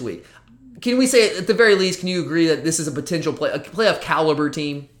more next week. Can we say, at the very least, can you agree that this is a potential playoff caliber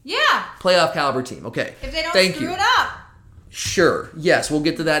team? Yeah. Playoff caliber team, okay. If they don't Thank screw you. it up. Sure. Yes, we'll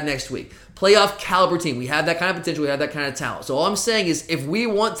get to that next week. Playoff caliber team. We have that kind of potential. We have that kind of talent. So all I'm saying is if we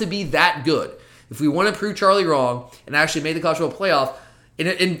want to be that good, if we want to prove Charlie wrong and actually make the college football playoff, I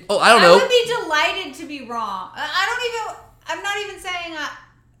don't know. I would be delighted to be wrong. I'm not even saying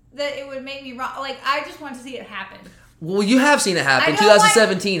that it would make me wrong. Like, I just want to see it happen. Well, you have seen it happen.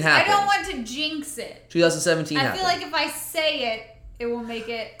 2017 happened. I don't want to jinx it. 2017 happened. I feel like if I say it, it will make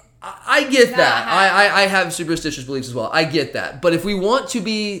it... I get that. I have superstitious beliefs as well. I get that. But if we want to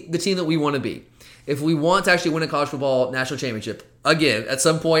be the team that we want to be, if we want to actually win a college football national championship, again, at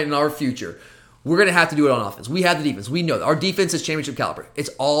some point in our future, we're going to have to do it on offense. We have the defense. We know that. Our defense is championship caliber. It's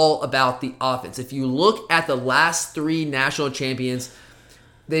all about the offense. If you look at the last three national champions,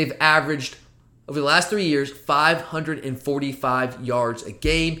 they've averaged, over the last 3 years, 545 yards a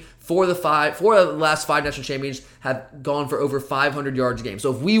game. Four of the last five national champions have gone for over 500 yards a game.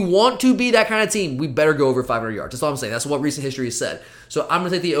 So if we want to be that kind of team, we better go over 500 yards. That's all I'm saying. That's what recent history has said. So I'm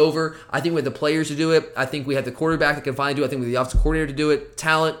going to take the over. I think we have the players to do it. I think we have the quarterback that can finally do it. I think we have the offensive coordinator to do it.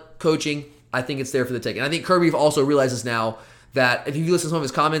 Talent, coaching, I think it's there for the taking. And I think Kirby also realizes now that if you listen to some of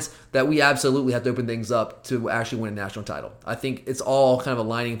his comments, that we absolutely have to open things up to actually win a national title. I think it's all kind of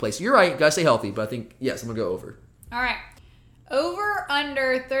aligning in place. You're right. Got to stay healthy. But I think, yes, I'm going to go over. All right. Over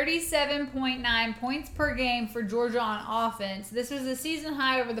under 37.9 points per game for Georgia on offense. This was a season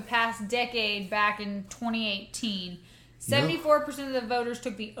high over the past decade back in 2018. 74% of the voters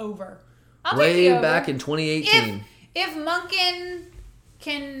took the over. I'll take the over. Back in 2018. If Monken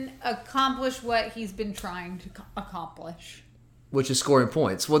can accomplish what he's been trying to accomplish. Which is scoring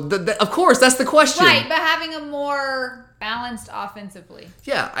points. Well, of course, that's the question. Right, but having a more balanced offensively.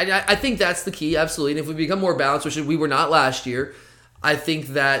 Yeah, I think that's the key, absolutely. And if we become more balanced, which we were not last year, I think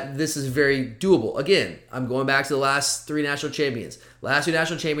that this is very doable. Again, I'm going back to the last three national champions. Last two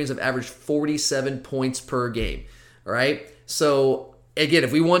national champions have averaged 47 points per game. All right? So, again,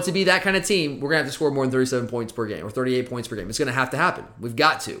 if we want to be that kind of team, we're going to have to score more than 37 points per game or 38 points per game. It's going to have to happen. We've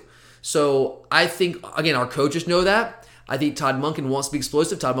got to. So, I think, again, our coaches know that. I think Todd Monken wants to be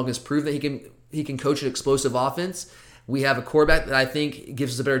explosive. Todd Monken has proven that he can coach an explosive offense. We have a quarterback that I think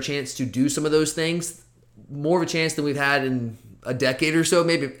gives us a better chance to do some of those things. More of a chance than we've had in a decade or so,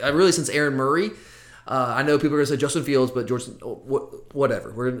 maybe really since Aaron Murray. I know people are going to say Justin Fields, but George,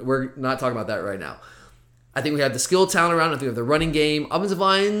 whatever. We're not talking about that right now. I think we have the skill, talent around. I think we have the running game. Offensive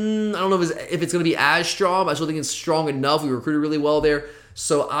line, I don't know if it's going to be as strong. I still think it's strong enough. We recruited really well there.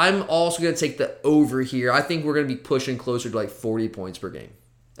 So I'm also going to take the over here. I think we're going to be pushing closer to like 40 points per game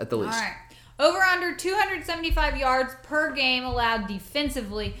at the least. All right. Over under 275 yards per game allowed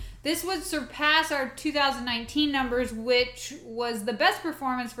defensively. This would surpass our 2019 numbers, which was the best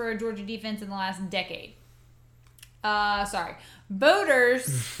performance for a Georgia defense in the last decade.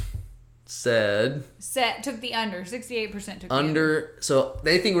 Voters took the under. 68% took the under. So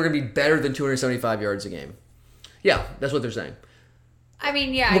they think we're going to be better than 275 yards a game. Yeah, that's what they're saying. I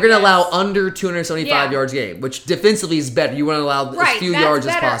mean, yeah. We're going to allow under 275 yards a game, which defensively is better. You want to allow as few yards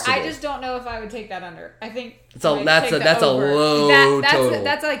better. as possible. I just don't know if I would take that under. I think that's a low total.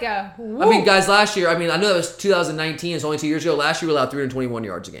 That's like a. Whoop. I mean, guys, last year, I know that was 2019. It's only 2 years ago. Last year we allowed 321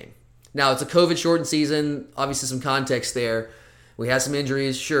 yards a game. Now it's a COVID shortened season. Obviously, some context there. We had some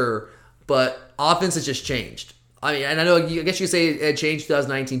injuries, sure, but offense has just changed. I mean, and I guess you say it changed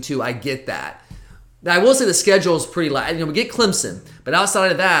 2019 too. I get that. Now, I will say the schedule is pretty light. We get Clemson, but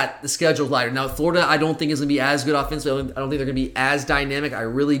outside of that, the schedule is lighter. Now, Florida, I don't think is going to be as good offensively. I don't think they're going to be as dynamic. I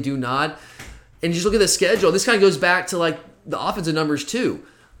really do not. And just look at the schedule. This kind of goes back to like the offensive numbers too.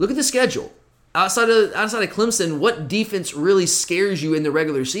 Look at the schedule. Outside of Clemson, what defense really scares you in the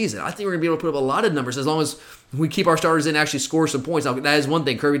regular season? I think we're going to be able to put up a lot of numbers as long as we keep our starters in and actually score some points. Now, that is one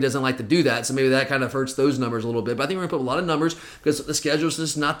thing. Kirby doesn't like to do that, so maybe that kind of hurts those numbers a little bit. But I think we're going to put a lot of numbers because the schedule is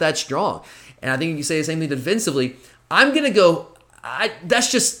just not that strong. And I think you can say the same thing defensively. I'm going to go, that's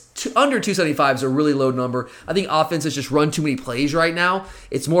just under 275 is a really low number. I think offenses just run too many plays right now.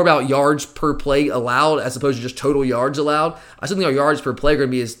 It's more about yards per play allowed as opposed to just total yards allowed. I still think our yards per play are going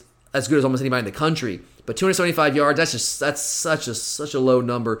to be as good as almost anybody in the country. But 275 yards, that's such a low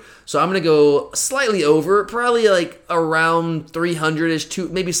number. So I'm going to go slightly over, probably like around 300-ish,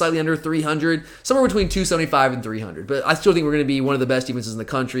 maybe slightly under 300, somewhere between 275 and 300. But I still think we're going to be one of the best defenses in the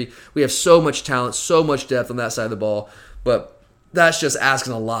country. We have so much talent, so much depth on that side of the ball. But that's just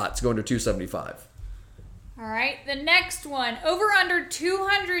asking a lot to go under 275. All right, the next one, over under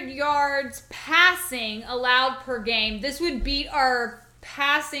 200 yards passing allowed per game. This would beat our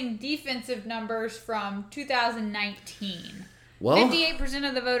passing defensive numbers from 2019. Well, 58%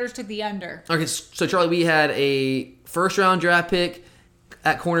 of the voters took the under. Okay, so Charlie, we had a first-round draft pick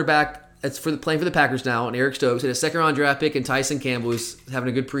at cornerback. It's playing for the Packers now, and Eric Stokes. Had a second-round draft pick, and Tyson Campbell, who's having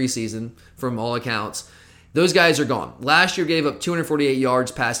a good preseason from all accounts. Those guys are gone. Last year gave up 248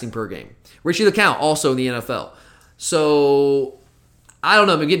 yards passing per game. Richie LeCount, also in the NFL. So, I don't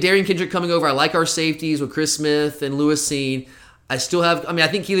know. We get Darian Kendrick coming over. I like our safeties with Chris Smith and Lewis Seen. I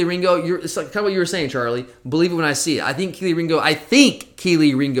think Kelee Ringo, it's like kind of what you were saying, Charlie. Believe it when I see it. I think Kelee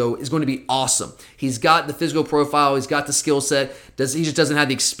Ringo is going to be awesome. He's got the physical profile. He's got the skill set. He just doesn't have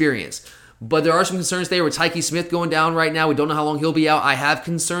the experience. But there are some concerns there with Tyke Smith going down right now. We don't know how long he'll be out. I have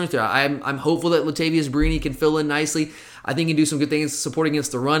concerns there. I'm hopeful that Latavius Brini can fill in nicely. I think he can do some good things supporting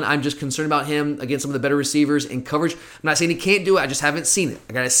against the run. I'm just concerned about him against some of the better receivers in coverage. I'm not saying he can't do it. I just haven't seen it.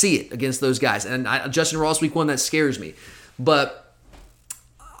 I got to see it against those guys. And Justin Ross week 1, that scares me. But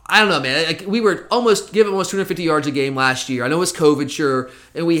I don't know, man. We were almost 250 yards a game last year. I know it's COVID, sure,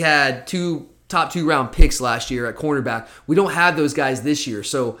 and we had top 2 round picks last year at cornerback. We don't have those guys this year,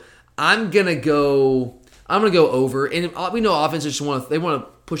 so I'm gonna go over. And we know offenses just want to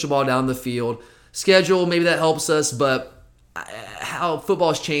push the ball down the field. Schedule, maybe that helps us, but how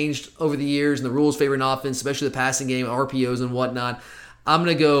football's changed over the years and the rules favoring offense, especially the passing game, RPOs and whatnot. I'm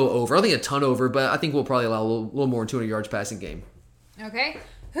gonna go over. I don't think a ton over, but I think we'll probably allow a little more than 200 yards passing game. Okay.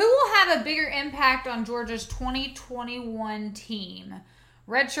 Who will have a bigger impact on Georgia's 2021 team?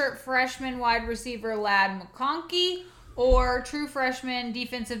 Redshirt freshman wide receiver Ladd McConkey or true freshman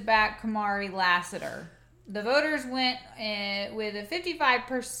defensive back Kamari Lassiter? The voters went with a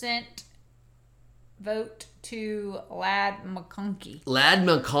 55% vote to Ladd McConkey. Ladd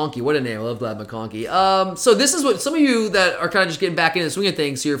McConkey. What a name. I love Ladd McConkey. So this is what some of you that are kind of just getting back into the swing of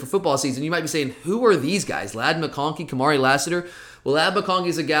things here for football season, you might be saying, who are these guys? Ladd McConkey, Kamari Lassiter? Well, Ladd McConkey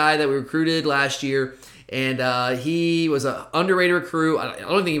is a guy that we recruited last year, and he was an underrated recruit. I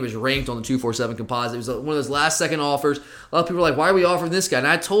don't think he was ranked on the 247 composite. It was one of those last-second offers. A lot of people are like, why are we offering this guy? And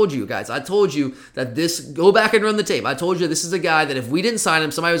I told you guys, that go back and run the tape. I told you this is a guy that if we didn't sign him,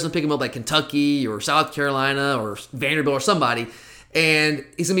 somebody was going to pick him up like Kentucky or South Carolina or Vanderbilt or somebody. And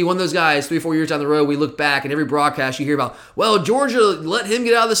he's going to be one of those guys 3 or 4 years down the road. We look back and every broadcast you hear about, well, Georgia let him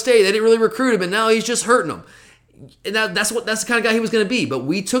get out of the state. They didn't really recruit him, and now he's just hurting them. And that's the kind of guy he was going to be. But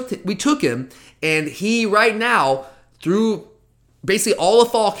we took him, and he right now, through basically all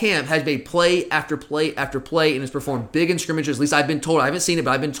of fall camp, has made play after play after play and has performed big in scrimmages. At least I've been told. I haven't seen it, but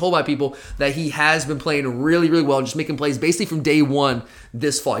I've been told by people that he has been playing really, really well, just making plays basically from day one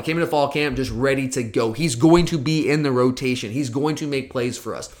this fall. He came into fall camp just ready to go. He's going to be in the rotation. He's going to make plays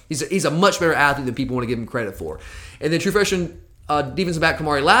for us. He's a much better athlete than people want to give him credit for. And then true freshman defensive back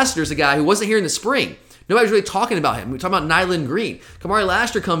Kamari Lassiter is a guy who wasn't here in the spring. Nobody's really talking about him. We're talking about Nyland Green. Kamari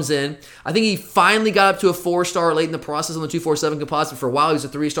Lassiter comes in. I think he finally got up to a 4-star late in the process on the 247 composite. For a while, he was a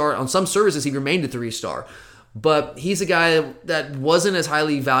 3-star. On some services, he remained a 3-star. But he's a guy that wasn't as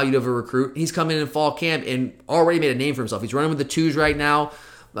highly valued of a recruit. He's come in fall camp and already made a name for himself. He's running with the 2s right now.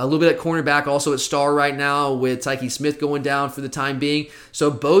 A little bit at cornerback, also at star right now with Tyke Smith going down for the time being.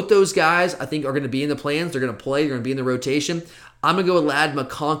 So both those guys, I think, are going to be in the plans. They're going to play. They're going to be in the rotation. I'm going to go with Ladd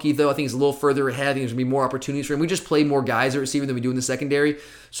McConkey, though. I think he's a little further ahead. I think there's going to be more opportunities for him. We just play more guys at receiver than we do in the secondary.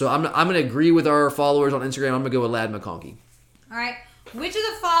 So I'm going to agree with our followers on Instagram. I'm going to go with Ladd McConkey. All right. Which of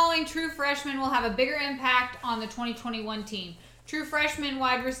the following true freshmen will have a bigger impact on the 2021 team? True freshman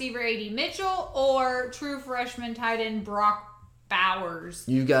wide receiver A.D. Mitchell or true freshman tight end Brock Bowers?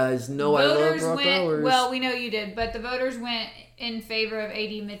 You guys know I love Brock Bowers. Well, we know you did, but the voters went in favor of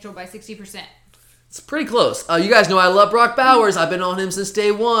A.D. Mitchell by 60%. It's pretty close. You guys know I love Brock Bowers. I've been on him since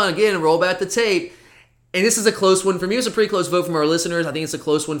day one. Again, roll back the tape. And this is a close one for me. It's a pretty close vote from our listeners. I think it's a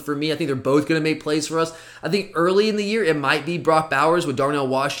close one for me. I think they're both going to make plays for us. I think early in the year, it might be Brock Bowers with Darnell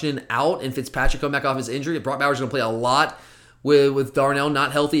Washington out and Fitzpatrick coming back off his injury. Brock Bowers is going to play a lot with Darnell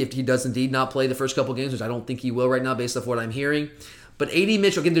not healthy if he does indeed not play the first couple games, which I don't think he will right now based off what I'm hearing. But A.D.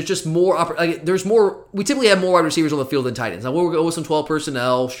 Mitchell, again, there's just more. There's more. We typically have more wide receivers on the field than tight ends. Now we'll go with some 12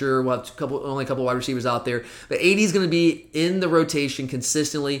 personnel. Sure, we'll have only a couple wide receivers out there. But A.D. is going to be in the rotation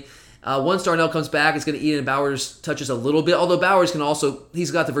consistently. Once Darnell comes back, it's going to eat in Bowers' touches a little bit. Although Bowers can also,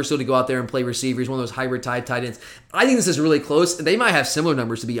 he's got the versatility to go out there and play receiver. He's one of those hybrid tight ends. I think this is really close. They might have similar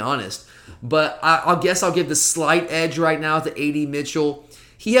numbers, to be honest. But I'll give the slight edge right now to A.D. Mitchell.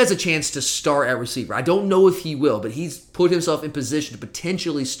 He has a chance to start at receiver. I don't know if he will, but he's put himself in position to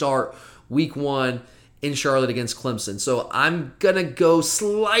potentially start week 1 in Charlotte against Clemson. So I'm going to go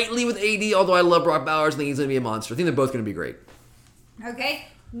slightly with AD, although I love Brock Bowers. I think he's going to be a monster. I think they're both going to be great. Okay.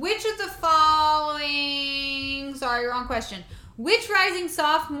 Which of the following... Sorry, wrong question. Which rising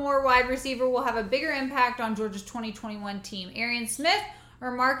sophomore wide receiver will have a bigger impact on Georgia's 2021 team? Arian Smith or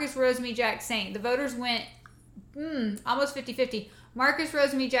Marcus Rosemy-Jacksaint? The voters went almost 50-50. Marcus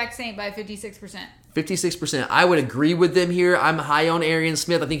Rosemy-Jacksaint by 56%. 56%. I would agree with them here. I'm high on Arian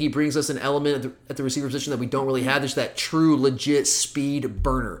Smith. I think he brings us an element at the receiver position that we don't really have. There's that true, legit speed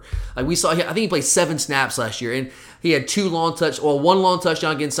burner. Like we saw, I think he played 7 snaps last year, and he had 1 long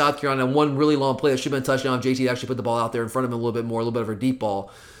touchdown against South Carolina, and 1 really long play that should have been a touchdown if JT actually put the ball out there in front of him a little bit more, a little bit of a deep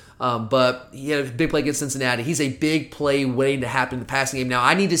ball. But he had a big play against Cincinnati. He's a big play waiting to happen in the passing game. Now,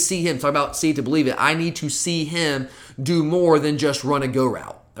 I need to see him, talk about see it to believe it, I need to see him do more than just run a go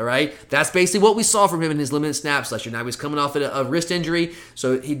route. All right? That's basically what we saw from him in his limited snaps last year. Now, he was coming off a wrist injury,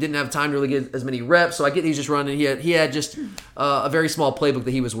 so he didn't have time to really get as many reps. So I get he's just running. He had just a very small playbook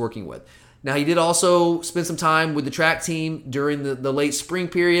that he was working with. Now, he did also spend some time with the track team during the late spring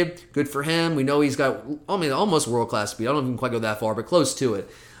period. Good for him. We know he's got almost world-class speed. I don't even quite go that far, but close to it.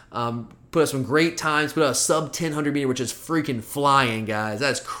 Put up some great times. Put up a sub-1000 meter, which is freaking flying, guys.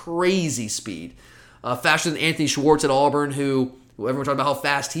 That's crazy speed. Faster than Anthony Schwartz at Auburn, who everyone talked about how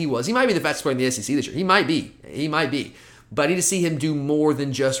fast he was. He might be the fastest player in the SEC this year. He might be. But I need to see him do more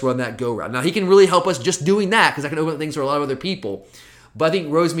than just run that go route. Now, he can really help us just doing that because that can open up things for a lot of other people. But I think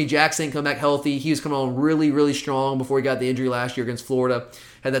Rosemy-Jacksaint come back healthy. He was coming on really, really strong before he got the injury last year against Florida.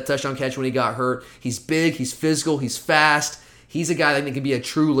 Had that touchdown catch when he got hurt. He's big. He's physical. He's fast. He's a guy that I think can be a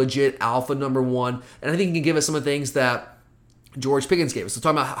true, legit alpha number 1. And I think he can give us some of the things that George Pickens gave us. So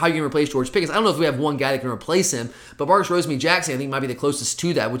talking about how you can replace George Pickens, I don't know if we have one guy that can replace him, but Marcus Rosemy-Jacksaint I think might be the closest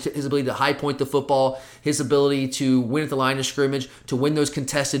to that, with his ability to high point the football, his ability to win at the line of scrimmage, to win those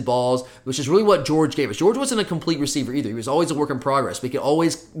contested balls, which is really what George gave us. George wasn't a complete receiver either. He was always a work in progress, but he could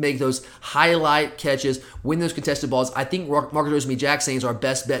always make those highlight catches, win those contested balls. I think Marcus Rosemy-Jacksaint is our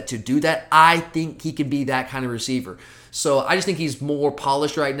best bet to do that. I think he can be that kind of receiver. So I just think he's more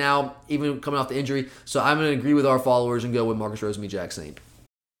polished right now, even coming off the injury. So I'm going to agree with our followers and go with Marcus Rosemy-Jacksaint.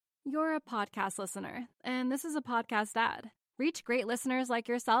 You're a podcast listener, and this is a podcast ad. Reach great listeners like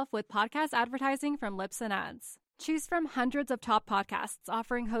yourself with podcast advertising from Libsyn Ads. Choose from hundreds of top podcasts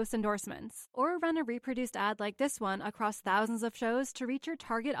offering host endorsements, or run a reproduced ad like this one across thousands of shows to reach your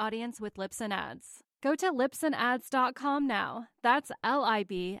target audience with Libsyn Ads. Go to libsynads.com now. That's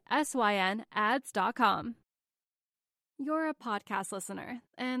LIBSYN ads.com. You're a podcast listener,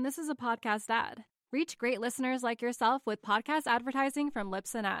 and this is a podcast ad. Reach great listeners like yourself with podcast advertising from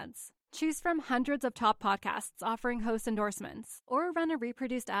Libsyn Ads. Choose from hundreds of top podcasts offering host endorsements, or run a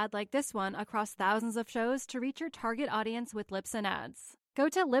reproduced ad like this one across thousands of shows to reach your target audience with Libsyn Ads. Go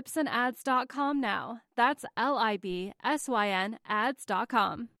to libsynads.com now. That's LIBSYN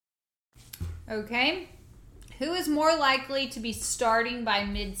ads.com. Okay. Who is more likely to be starting by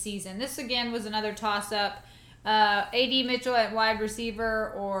midseason? This, again, was another toss-up. A.D. Mitchell at wide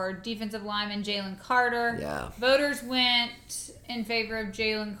receiver or defensive lineman Jalen Carter. Yeah. Voters went in favor of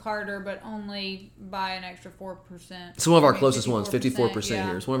Jalen Carter, but only by an extra 4%. It's one of our closest ones, 54%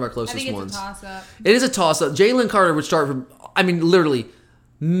 here. It's one of our closest ones. I think it's a toss-up. It is a toss-up. Jalen Carter would start from, literally,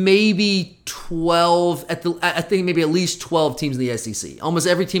 maybe 12, I think maybe at least 12 teams in the SEC. Almost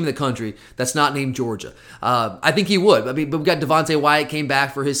every team in the country that's not named Georgia. I think he would. But we got Devontae Wyatt came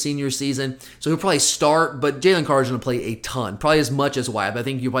back for his senior season, so he'll probably start, but Jalen Carter's going to play a ton, probably as much as Wyatt, but I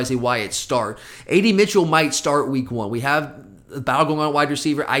think you'll probably say Wyatt start. A.D. Mitchell might start week 1. We have a battle going on at wide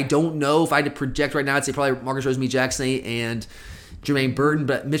receiver. I don't know if I had to project right now, I'd say probably Marcus Rosemy-Jackson and Jermaine Burton,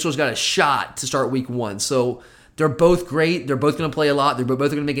 but Mitchell's got a shot to start week 1. So they're both great. They're both going to play a lot. They're both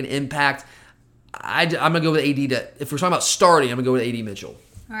going to make an impact. I'm going to go with AD. If we're talking about starting, I'm going to go with AD Mitchell.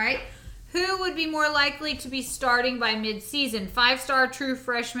 All right. Who would be more likely to be starting by midseason? 5-star true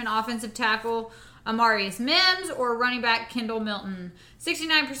freshman offensive tackle Amarius Mims or running back Kendall Milton?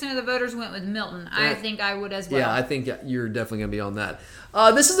 69% of the voters went with Milton. I think I would as well. Yeah, I think you're definitely going to be on that.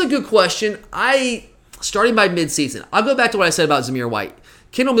 This is a good question. Starting by midseason, I'll go back to what I said about Zamir White.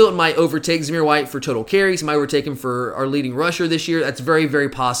 Kendall Milton might overtake Zamir White for total carries. He might overtake him for our leading rusher this year. That's very, very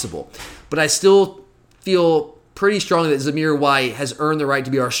possible. But I still feel pretty strongly that Zamir White has earned the right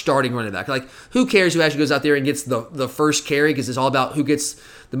to be our starting running back. Like, who cares who actually goes out there and gets the first carry, because it's all about who gets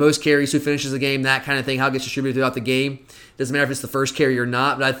the most carries, who finishes the game, that kind of thing, how it gets distributed throughout the game. It doesn't matter if it's the first carry or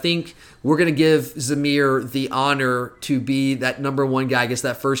not, but I think we're going to give Zamir the honor to be that number one guy, gets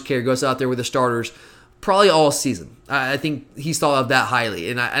that first carry, goes out there with the starters probably all season. I think he's thought of that highly,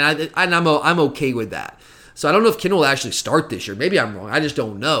 and I'm okay with that. So I don't know if Kendall will actually start this year. Maybe I'm wrong. I just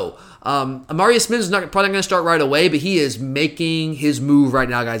don't know. Amarius Mims is probably not going to start right away, but he is making his move right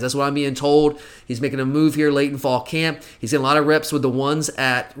now, guys. That's what I'm being told. He's making a move here late in fall camp. He's getting a lot of reps with the ones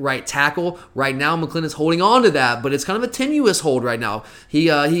at right tackle. Right now, McClendon's holding on to that, but it's kind of a tenuous hold right now. He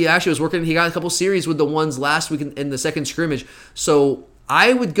actually was working. He got a couple series with the ones last week in the second scrimmage. So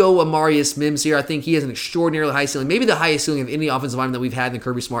I would go Amarius Mims here. I think he has an extraordinarily high ceiling, maybe the highest ceiling of any offensive lineman that we've had in the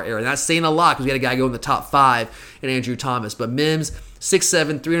Kirby Smart era. And that's saying a lot because we had a guy go in the top 5 in Andrew Thomas. But Mims,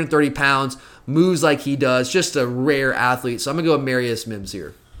 6'7", 330 pounds, moves like he does. Just a rare athlete. So I'm going to go Amarius Mims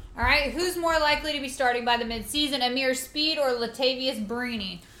here. All right, who's more likely to be starting by the midseason, Amir Speed or Latavius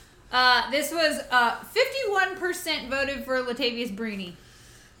Brini? This was 51% voted for Latavius Brini.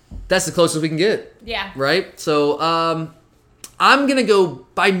 That's the closest we can get. Yeah. Right? So I'm going to go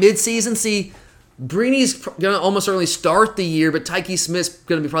by midseason. See, Brini's going to almost certainly start the year, but Tyke Smith's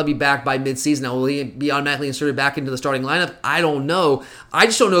going to probably be back by midseason. Now, will he be automatically inserted back into the starting lineup? I don't know. I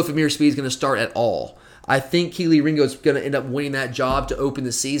just don't know if Amir Speed's going to start at all. I think Keely Ringo is going to end up winning that job to open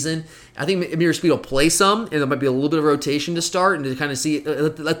the season. I think Amir Speed will play some, and there might be a little bit of rotation to start and to kind of see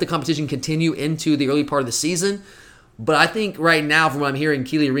let the competition continue into the early part of the season. But I think right now, from what I'm hearing,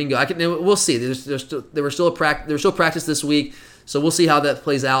 Keely Ringo, we'll see. There was still practice this week, so we'll see how that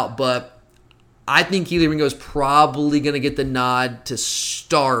plays out. But I think Keely Ringo is probably going to get the nod to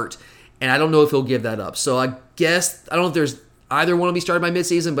start, and I don't know if he'll give that up. So I guess I don't know if there's either one will be started by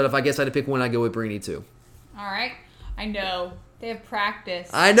midseason, but if I guess I had to pick one, I'd go with Brini too. All right. I know. They have practice.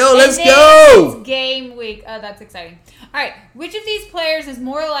 I know. Let's go. It's game week. Oh, that's exciting. All right. Which of these players is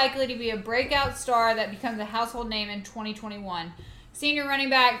more likely to be a breakout star that becomes a household name in 2021? Senior running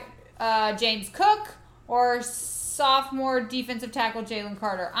back James Cook or sophomore defensive tackle Jalen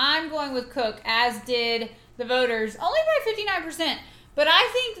Carter? I'm going with Cook, as did the voters, only by 59%. But I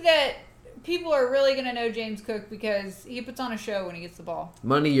think that people are really going to know James Cook because he puts on a show when he gets the ball.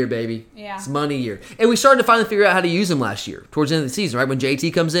 Money year, baby. Yeah. It's money year. And we started to finally figure out how to use him last year, towards the end of the season, right? When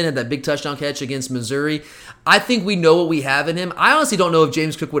JT comes in, had that big touchdown catch against Missouri. I think we know what we have in him. I honestly don't know if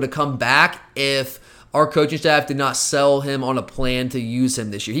James Cook would have come back if our coaching staff did not sell him on a plan to use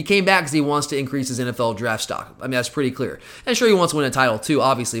him this year. He came back because he wants to increase his NFL draft stock. I mean, that's pretty clear. And sure, he wants to win a title too,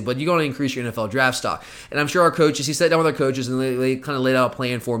 obviously, but you're going to increase your NFL draft stock. And I'm sure our coaches, he sat down with our coaches and they kind of laid out a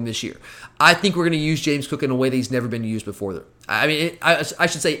plan for him this year. I think we're going to use James Cook in a way that he's never been used before. I mean, I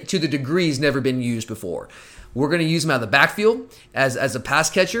should say to the degree he's never been used before. We're going to use him out of the backfield as a pass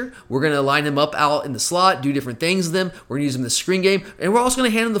catcher. We're going to line him up out in the slot, do different things with him. We're going to use him in the screen game, and we're also going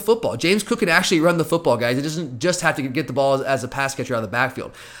to hand him the football. James Cook can actually run the football, guys. It doesn't just have to get the ball as a pass catcher out of the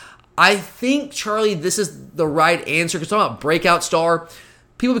backfield. I think, Charlie, this is the right answer. Because talking about breakout star,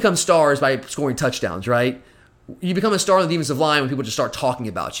 people become stars by scoring touchdowns, right? You become a star on the defensive line when people just start talking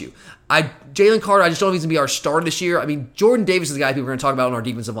about you. Jalen Carter, I just don't know if he's going to be our starter this year. I mean, Jordan Davis is the guy people are going to talk about on our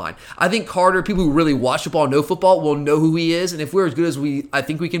defensive line. I think Carter, people who really watch football, know football, will know who he is. And if we're as good as I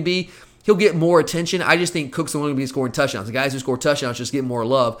think we can be, he'll get more attention. I just think Cook's the one going to be scoring touchdowns. The guys who score touchdowns just get more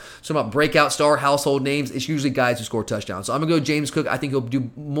love. So about breakout star, household names, it's usually guys who score touchdowns. So I'm going to go James Cook. I think he'll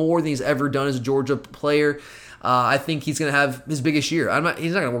do more than he's ever done as a Georgia player. I think he's going to have his biggest year.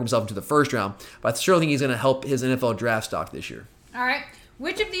 He's not going to work himself into the first round, but I sure think he's going to help his NFL draft stock this year. All right.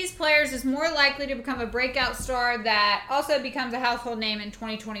 Which of these players is more likely to become a breakout star that also becomes a household name in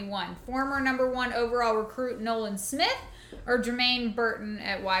 2021? Former number 1 overall recruit Nolan Smith or Jermaine Burton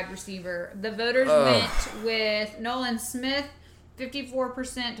at wide receiver? The voters went with Nolan Smith,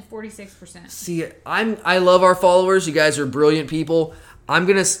 54% to 46%. See, I love our followers. You guys are brilliant people. I'm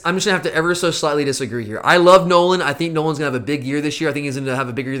just gonna have to ever so slightly disagree here. I love Nolan. I think Nolan's gonna have a big year this year. I think he's gonna have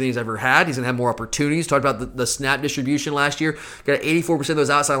a bigger year than he's ever had. He's gonna have more opportunities. Talked about the snap distribution last year. Got 84% of those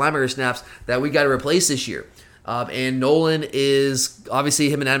outside linebacker snaps that we got to replace this year. And Nolan is obviously,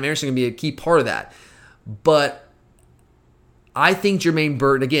 him and Adam Anderson are gonna be a key part of that. But I think Jermaine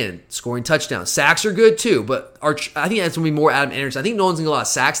Burton, again, scoring touchdowns. Sacks are good too, but I think that's going to be more Adam Anderson. I think Nolan's going to get a lot of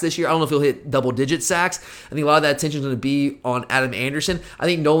sacks this year. I don't know if he'll hit double-digit sacks. I think a lot of that attention is going to be on Adam Anderson. I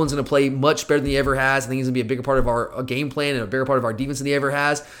think Nolan's going to play much better than he ever has. I think he's going to be a bigger part of our game plan and a bigger part of our defense than he ever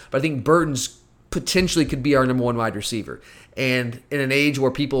has. But I think Burton's potentially could be our number 1 wide receiver. And in an age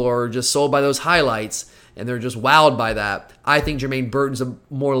where people are just sold by those highlights and they're just wowed by that, I think Jermaine Burton's a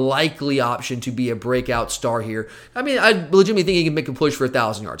more likely option to be a breakout star here. I mean, I legitimately think he can make a push for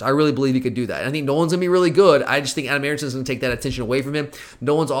 1,000 yards. I really believe he could do that. And I think Nolan's going to be really good. I just think Adam Anderson's going to take that attention away from him.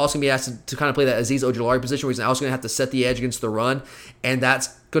 Nolan's also going to be asked to kind of play that Azeez Ojulari position where he's also going to have to set the edge against the run, and that's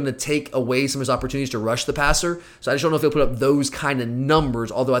going to take away some of his opportunities to rush the passer. So I just don't know if he'll put up those kind of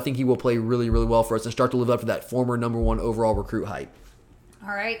numbers, although I think he will play really, really well for us and start to live up to that former number 1 overall recruit hype.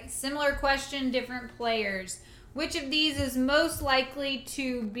 All right, similar question, different players. Which of these is most likely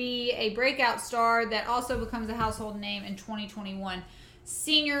to be a breakout star that also becomes a household name in 2021?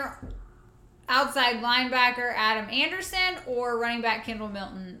 Senior outside linebacker Adam Anderson or running back Kendall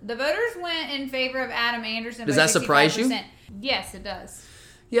Milton? The voters went in favor of Adam Anderson. Does that surprise you? Yes, it does.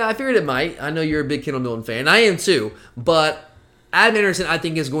 Yeah, I figured it might. I know you're a big Kendall Milton fan. I am too. But Adam Anderson, I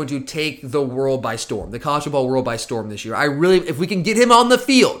think, is going to take the world by storm, the college football world by storm this year. If we can get him on the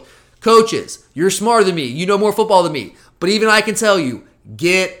field, coaches, you're smarter than me. You know more football than me. But even I can tell you,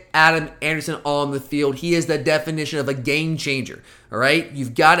 get Adam Anderson on the field. He is the definition of a game changer. All right?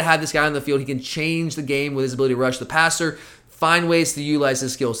 You've got to have this guy on the field. He can change the game with his ability to rush the passer. Find ways to utilize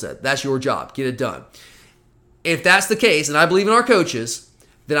his skill set. That's your job. Get it done. If that's the case, and I believe in our coaches,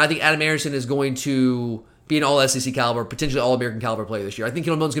 then I think Adam Anderson is going to be an all-SEC caliber, potentially all-American caliber player this year. I think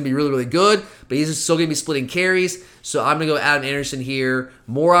Kendall Milton's going to be really, really good, but he's still going to be splitting carries. So I'm going to go Adam Anderson here.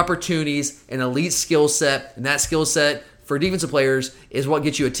 More opportunities, an elite skill set, and that skill set for defensive players is what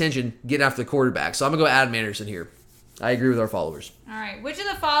gets you attention getting after the quarterback. So I'm going to go Adam Anderson here. I agree with our followers. All right. Which of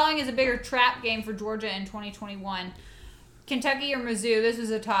the following is a bigger trap game for Georgia in 2021? Kentucky or Mizzou? This is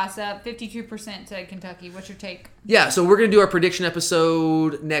a toss-up. 52% to Kentucky. What's your take? Yeah, so we're going to do our prediction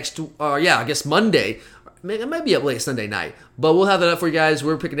episode I guess Monday. It might be up late Sunday night, but we'll have that up for you guys.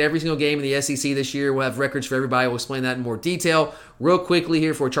 We're picking every single game in the SEC this year. We'll have records for everybody. We'll explain that in more detail. Real quickly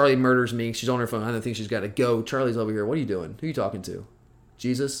here before Charlie murders me. She's on her phone. I don't think she's got to go. Charlie's over here. What are you doing? Who are you talking to?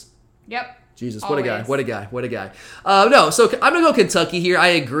 Jesus? Yep. Jesus, Always. What a guy. No, so I'm going to go Kentucky here. I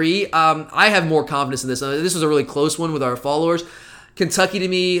agree. I have more confidence in this. This was a really close one with our followers. Kentucky to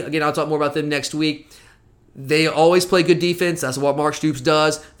me, again, I'll talk more about them next week. They always play good defense. That's what Mark Stoops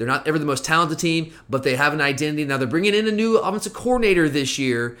does. They're not ever the most talented team, but they have an identity. Now they're bringing in a new offensive coordinator this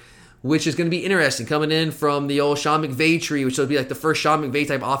year, which is going to be interesting. Coming in from the old Sean McVay tree, which will be like the first Sean McVay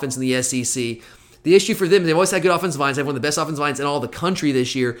type offense in the SEC. The issue for them, they've always had good offensive lines. They have one of the best offensive lines in all the country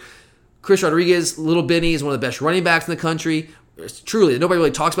this year. Chris Rodriguez, Little Benny, is one of the best running backs in the country. Truly, nobody really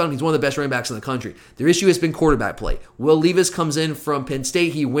talks about him. He's one of the best running backs in the country. Their issue has been quarterback play. Will Levis comes in from Penn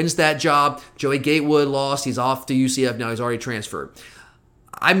State. He wins that job. Joey Gatewood lost. He's off to UCF now. He's already transferred.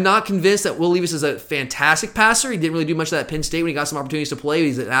 I'm not convinced that Will Levis is a fantastic passer. He didn't really do much of that at Penn State when he got some opportunities to play.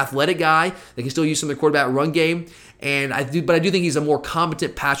 He's an athletic guy. They can still use some of the quarterback run game. But I do think he's a more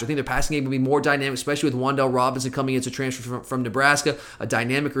competent passer. I think their passing game will be more dynamic, especially with Wan'Dale Robinson coming in to transfer from Nebraska, a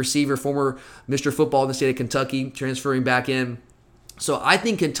dynamic receiver, former Mr. Football in the state of Kentucky, transferring back in. So I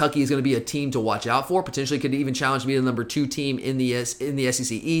think Kentucky is going to be a team to watch out for. Potentially could even challenge to be the number 2 team in the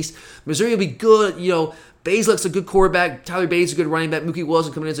SEC East. Missouri will be good. Baszler's a good quarterback. Tyler Bates is a good running back. Mookie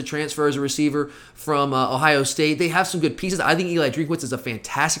Wilson coming in as a transfer as a receiver from Ohio State. They have some good pieces. I think Eli Drinkwitz is a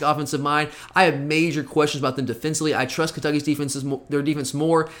fantastic offensive mind. I have major questions about them defensively. I trust Kentucky's their defense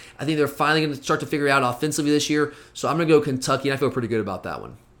more. I think they're finally going to start to figure it out offensively this year. So I'm going to go Kentucky, and I feel pretty good about that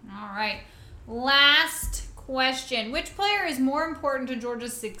one. All right. Last question. Which player is more important to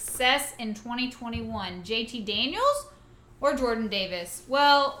Georgia's success in 2021? JT Daniels or Jordan Davis?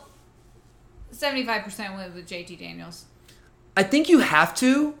 Well, 75% went with JT Daniels. I think you have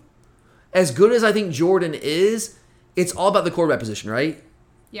to. As good as I think Jordan is, it's all about the quarterback position, right?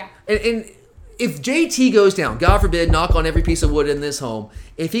 Yeah. And if JT goes down, God forbid, knock on every piece of wood in this home,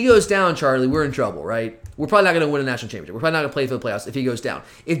 if he goes down, Charlie, we're in trouble, right? We're probably not going to win a national championship. We're probably not going to play for the playoffs if he goes down.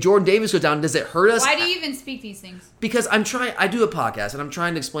 If Jordan Davis goes down, does it hurt us? Why do you even speak these things? Because I do a podcast, and I'm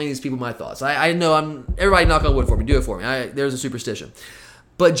trying to explain to these people my thoughts. I know everybody knock on wood for me. Do it for me. There's a superstition.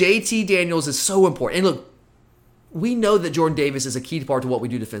 But JT Daniels is so important. And look, we know that Jordan Davis is a key part to what we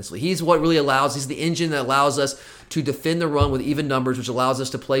do defensively. He's what really he's the engine that allows us to defend the run with even numbers, which allows us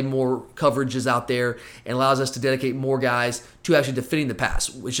to play more coverages out there and allows us to dedicate more guys to actually defending the pass,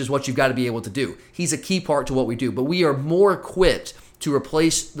 which is what you've got to be able to do. He's a key part to what we do, but we are more equipped to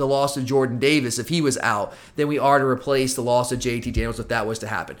replace the loss of Jordan Davis if he was out than we are to replace the loss of JT Daniels if that was to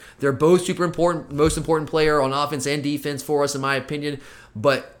happen. They're both super important, most important player on offense and defense for us, in my opinion,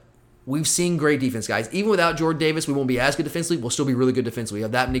 but we've seen great defense, guys. Even without Jordan Davis, we won't be as good defensively. We'll still be really good defensively. We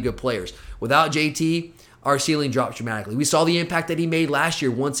have that many good players. Without JT, our ceiling dropped dramatically. We saw the impact that he made last year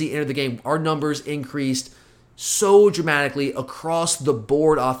once he entered the game. Our numbers increased so dramatically across the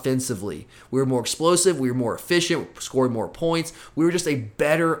board offensively. We were more explosive. We were more efficient. We scored more points. We were just a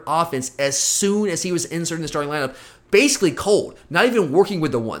better offense as soon as he was inserted in the starting lineup. Basically cold. Not even working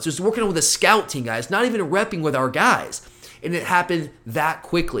with the ones. Just working with a scout team, guys. Not even repping with our guys. And it happened that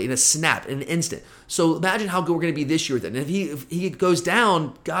quickly, in a snap, in an instant. So imagine how good we're going to be this year then. If he goes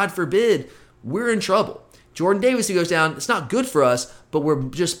down, God forbid, we're in trouble. Jordan Davis, who goes down, it's not good for us, but we're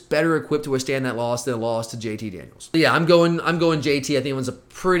just better equipped to withstand that loss than a loss to JT Daniels. Yeah, I'm going JT. I think it was a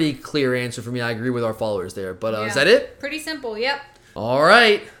pretty clear answer for me. I agree with our followers there. But is that it? Pretty simple, yep. All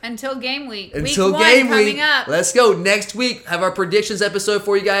right. Until game week. Until week game 1 week. coming up. Let's go. Next week, have our predictions episode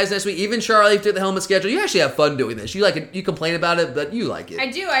for you guys next week. Even Charlie took the helmet schedule. You actually have fun doing this. You like it. You complain about it, but you like it. I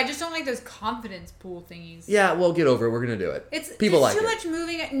do. I just don't like those confidence pool thingies. Yeah, well, get over it. We're going to do it. It's People like too it. much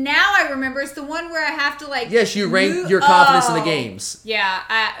moving. Now I remember. It's the one where I have to like... Yes, you rank your confidence in the games. Yeah,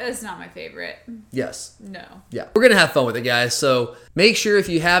 that's not my favorite. Yes. No. Yeah. We're going to have fun with it, guys. So make sure if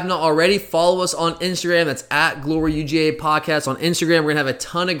you have not already, follow us on Instagram. That's at Glory UGA Podcast on Instagram. We're going to have a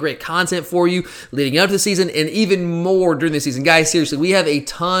ton of great content for you leading up to the season and even more during the season. Guys, seriously, we have a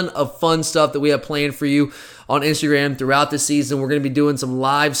ton of fun stuff that we have planned for you on Instagram throughout the season. We're going to be doing some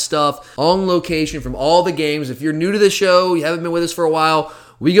live stuff on location from all the games. If you're new to the show, you haven't been with us for a while,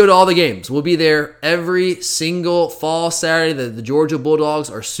 we go to all the games. We'll be there every single fall Saturday. The Georgia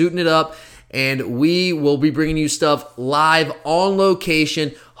Bulldogs are suiting it up, and we will be bringing you stuff live on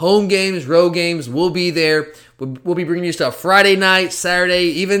location. Home games, road games, we'll be there. We'll be bringing you stuff Friday night, Saturday,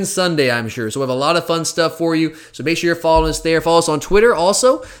 even Sunday, I'm sure. So we have a lot of fun stuff for you. So make sure you're following us there. Follow us on Twitter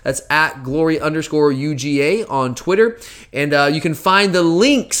also. That's at Glory_UGA on Twitter. And you can find the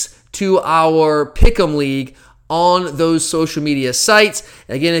links to our Pick'em League on those social media sites.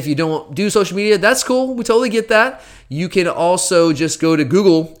 Again, if you don't do social media, that's cool. We totally get that. You can also just go to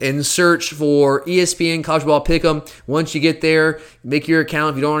Google and search for ESPN College Football Pick'em. Once you get there, make your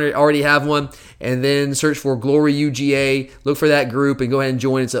account if you don't already have one, and then search for Glory UGA. Look for that group and go ahead and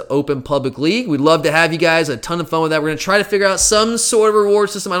join. It's an open public league. We'd love to have you guys. A ton of fun with that. We're going to try to figure out some sort of reward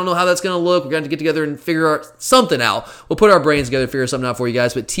system. I don't know how that's going to look. We're going to get together and figure something out. We'll put our brains together to figure something out for you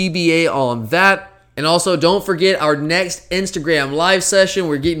guys, but TBA on that. And also, don't forget our next Instagram live session.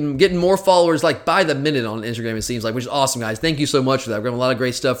 We're getting more followers like by the minute on Instagram, it seems like, which is awesome, guys. Thank you so much for that. We're having a lot of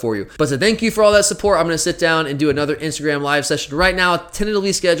great stuff for you. But to thank you for all that support, I'm going to sit down and do another Instagram live session right now,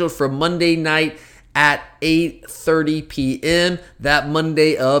 tentatively scheduled for Monday night at 8:30 p.m. that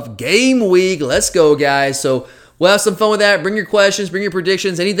Monday of game week. Let's go, guys. So we'll have some fun with that. Bring your questions, bring your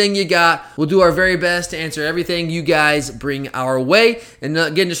predictions, anything you got. We'll do our very best to answer everything you guys bring our way. And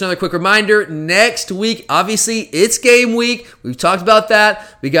again, just another quick reminder, next week, obviously, it's game week. We've talked about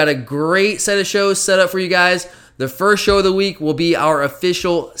that. We got a great set of shows set up for you guys. The first show of the week will be our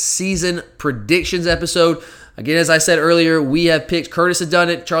official season predictions episode. Again, as I said earlier, we have picked, Curtis has done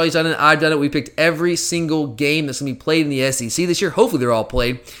it, Charlie's done it, I've done it. We picked every single game that's going to be played in the SEC this year. Hopefully they're all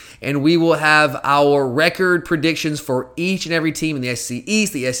played. And we will have our record predictions for each and every team in the SEC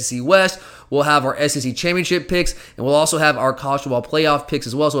East, the SEC West. We'll have our SEC championship picks, and we'll also have our college football playoff picks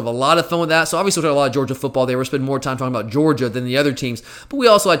as well. So we'll have a lot of fun with that. So obviously we'll have a lot of Georgia football there. We'll spend more time talking about Georgia than the other teams. But we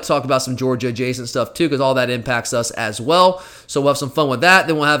also like to talk about some Georgia-adjacent stuff too, because all that impacts us as well. So we'll have some fun with that.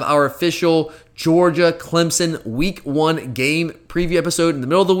 Then we'll have our official Georgia, Clemson, Week 1 game preview episode in the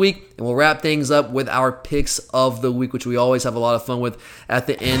middle of the week, and we'll wrap things up with our picks of the week, which we always have a lot of fun with at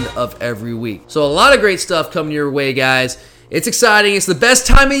the end of every week. So a lot of great stuff coming your way, guys. It's exciting. It's the best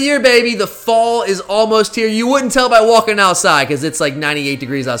time of year, baby. The fall is almost here. You wouldn't tell by walking outside because it's like 98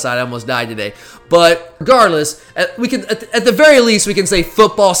 degrees outside. I almost died today. But regardless, at the very least, we can say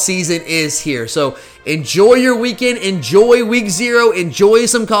football season is here. So enjoy your weekend. Enjoy week 0. Enjoy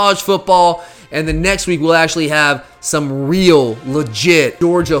some college football. And the next week, we'll actually have some real, legit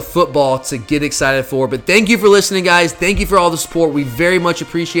Georgia football to get excited for. But thank you for listening, guys. Thank you for all the support. We very much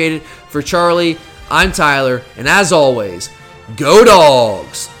appreciate it. For Charlie, I'm Tyler. And as always, go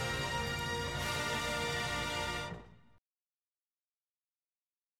Dogs!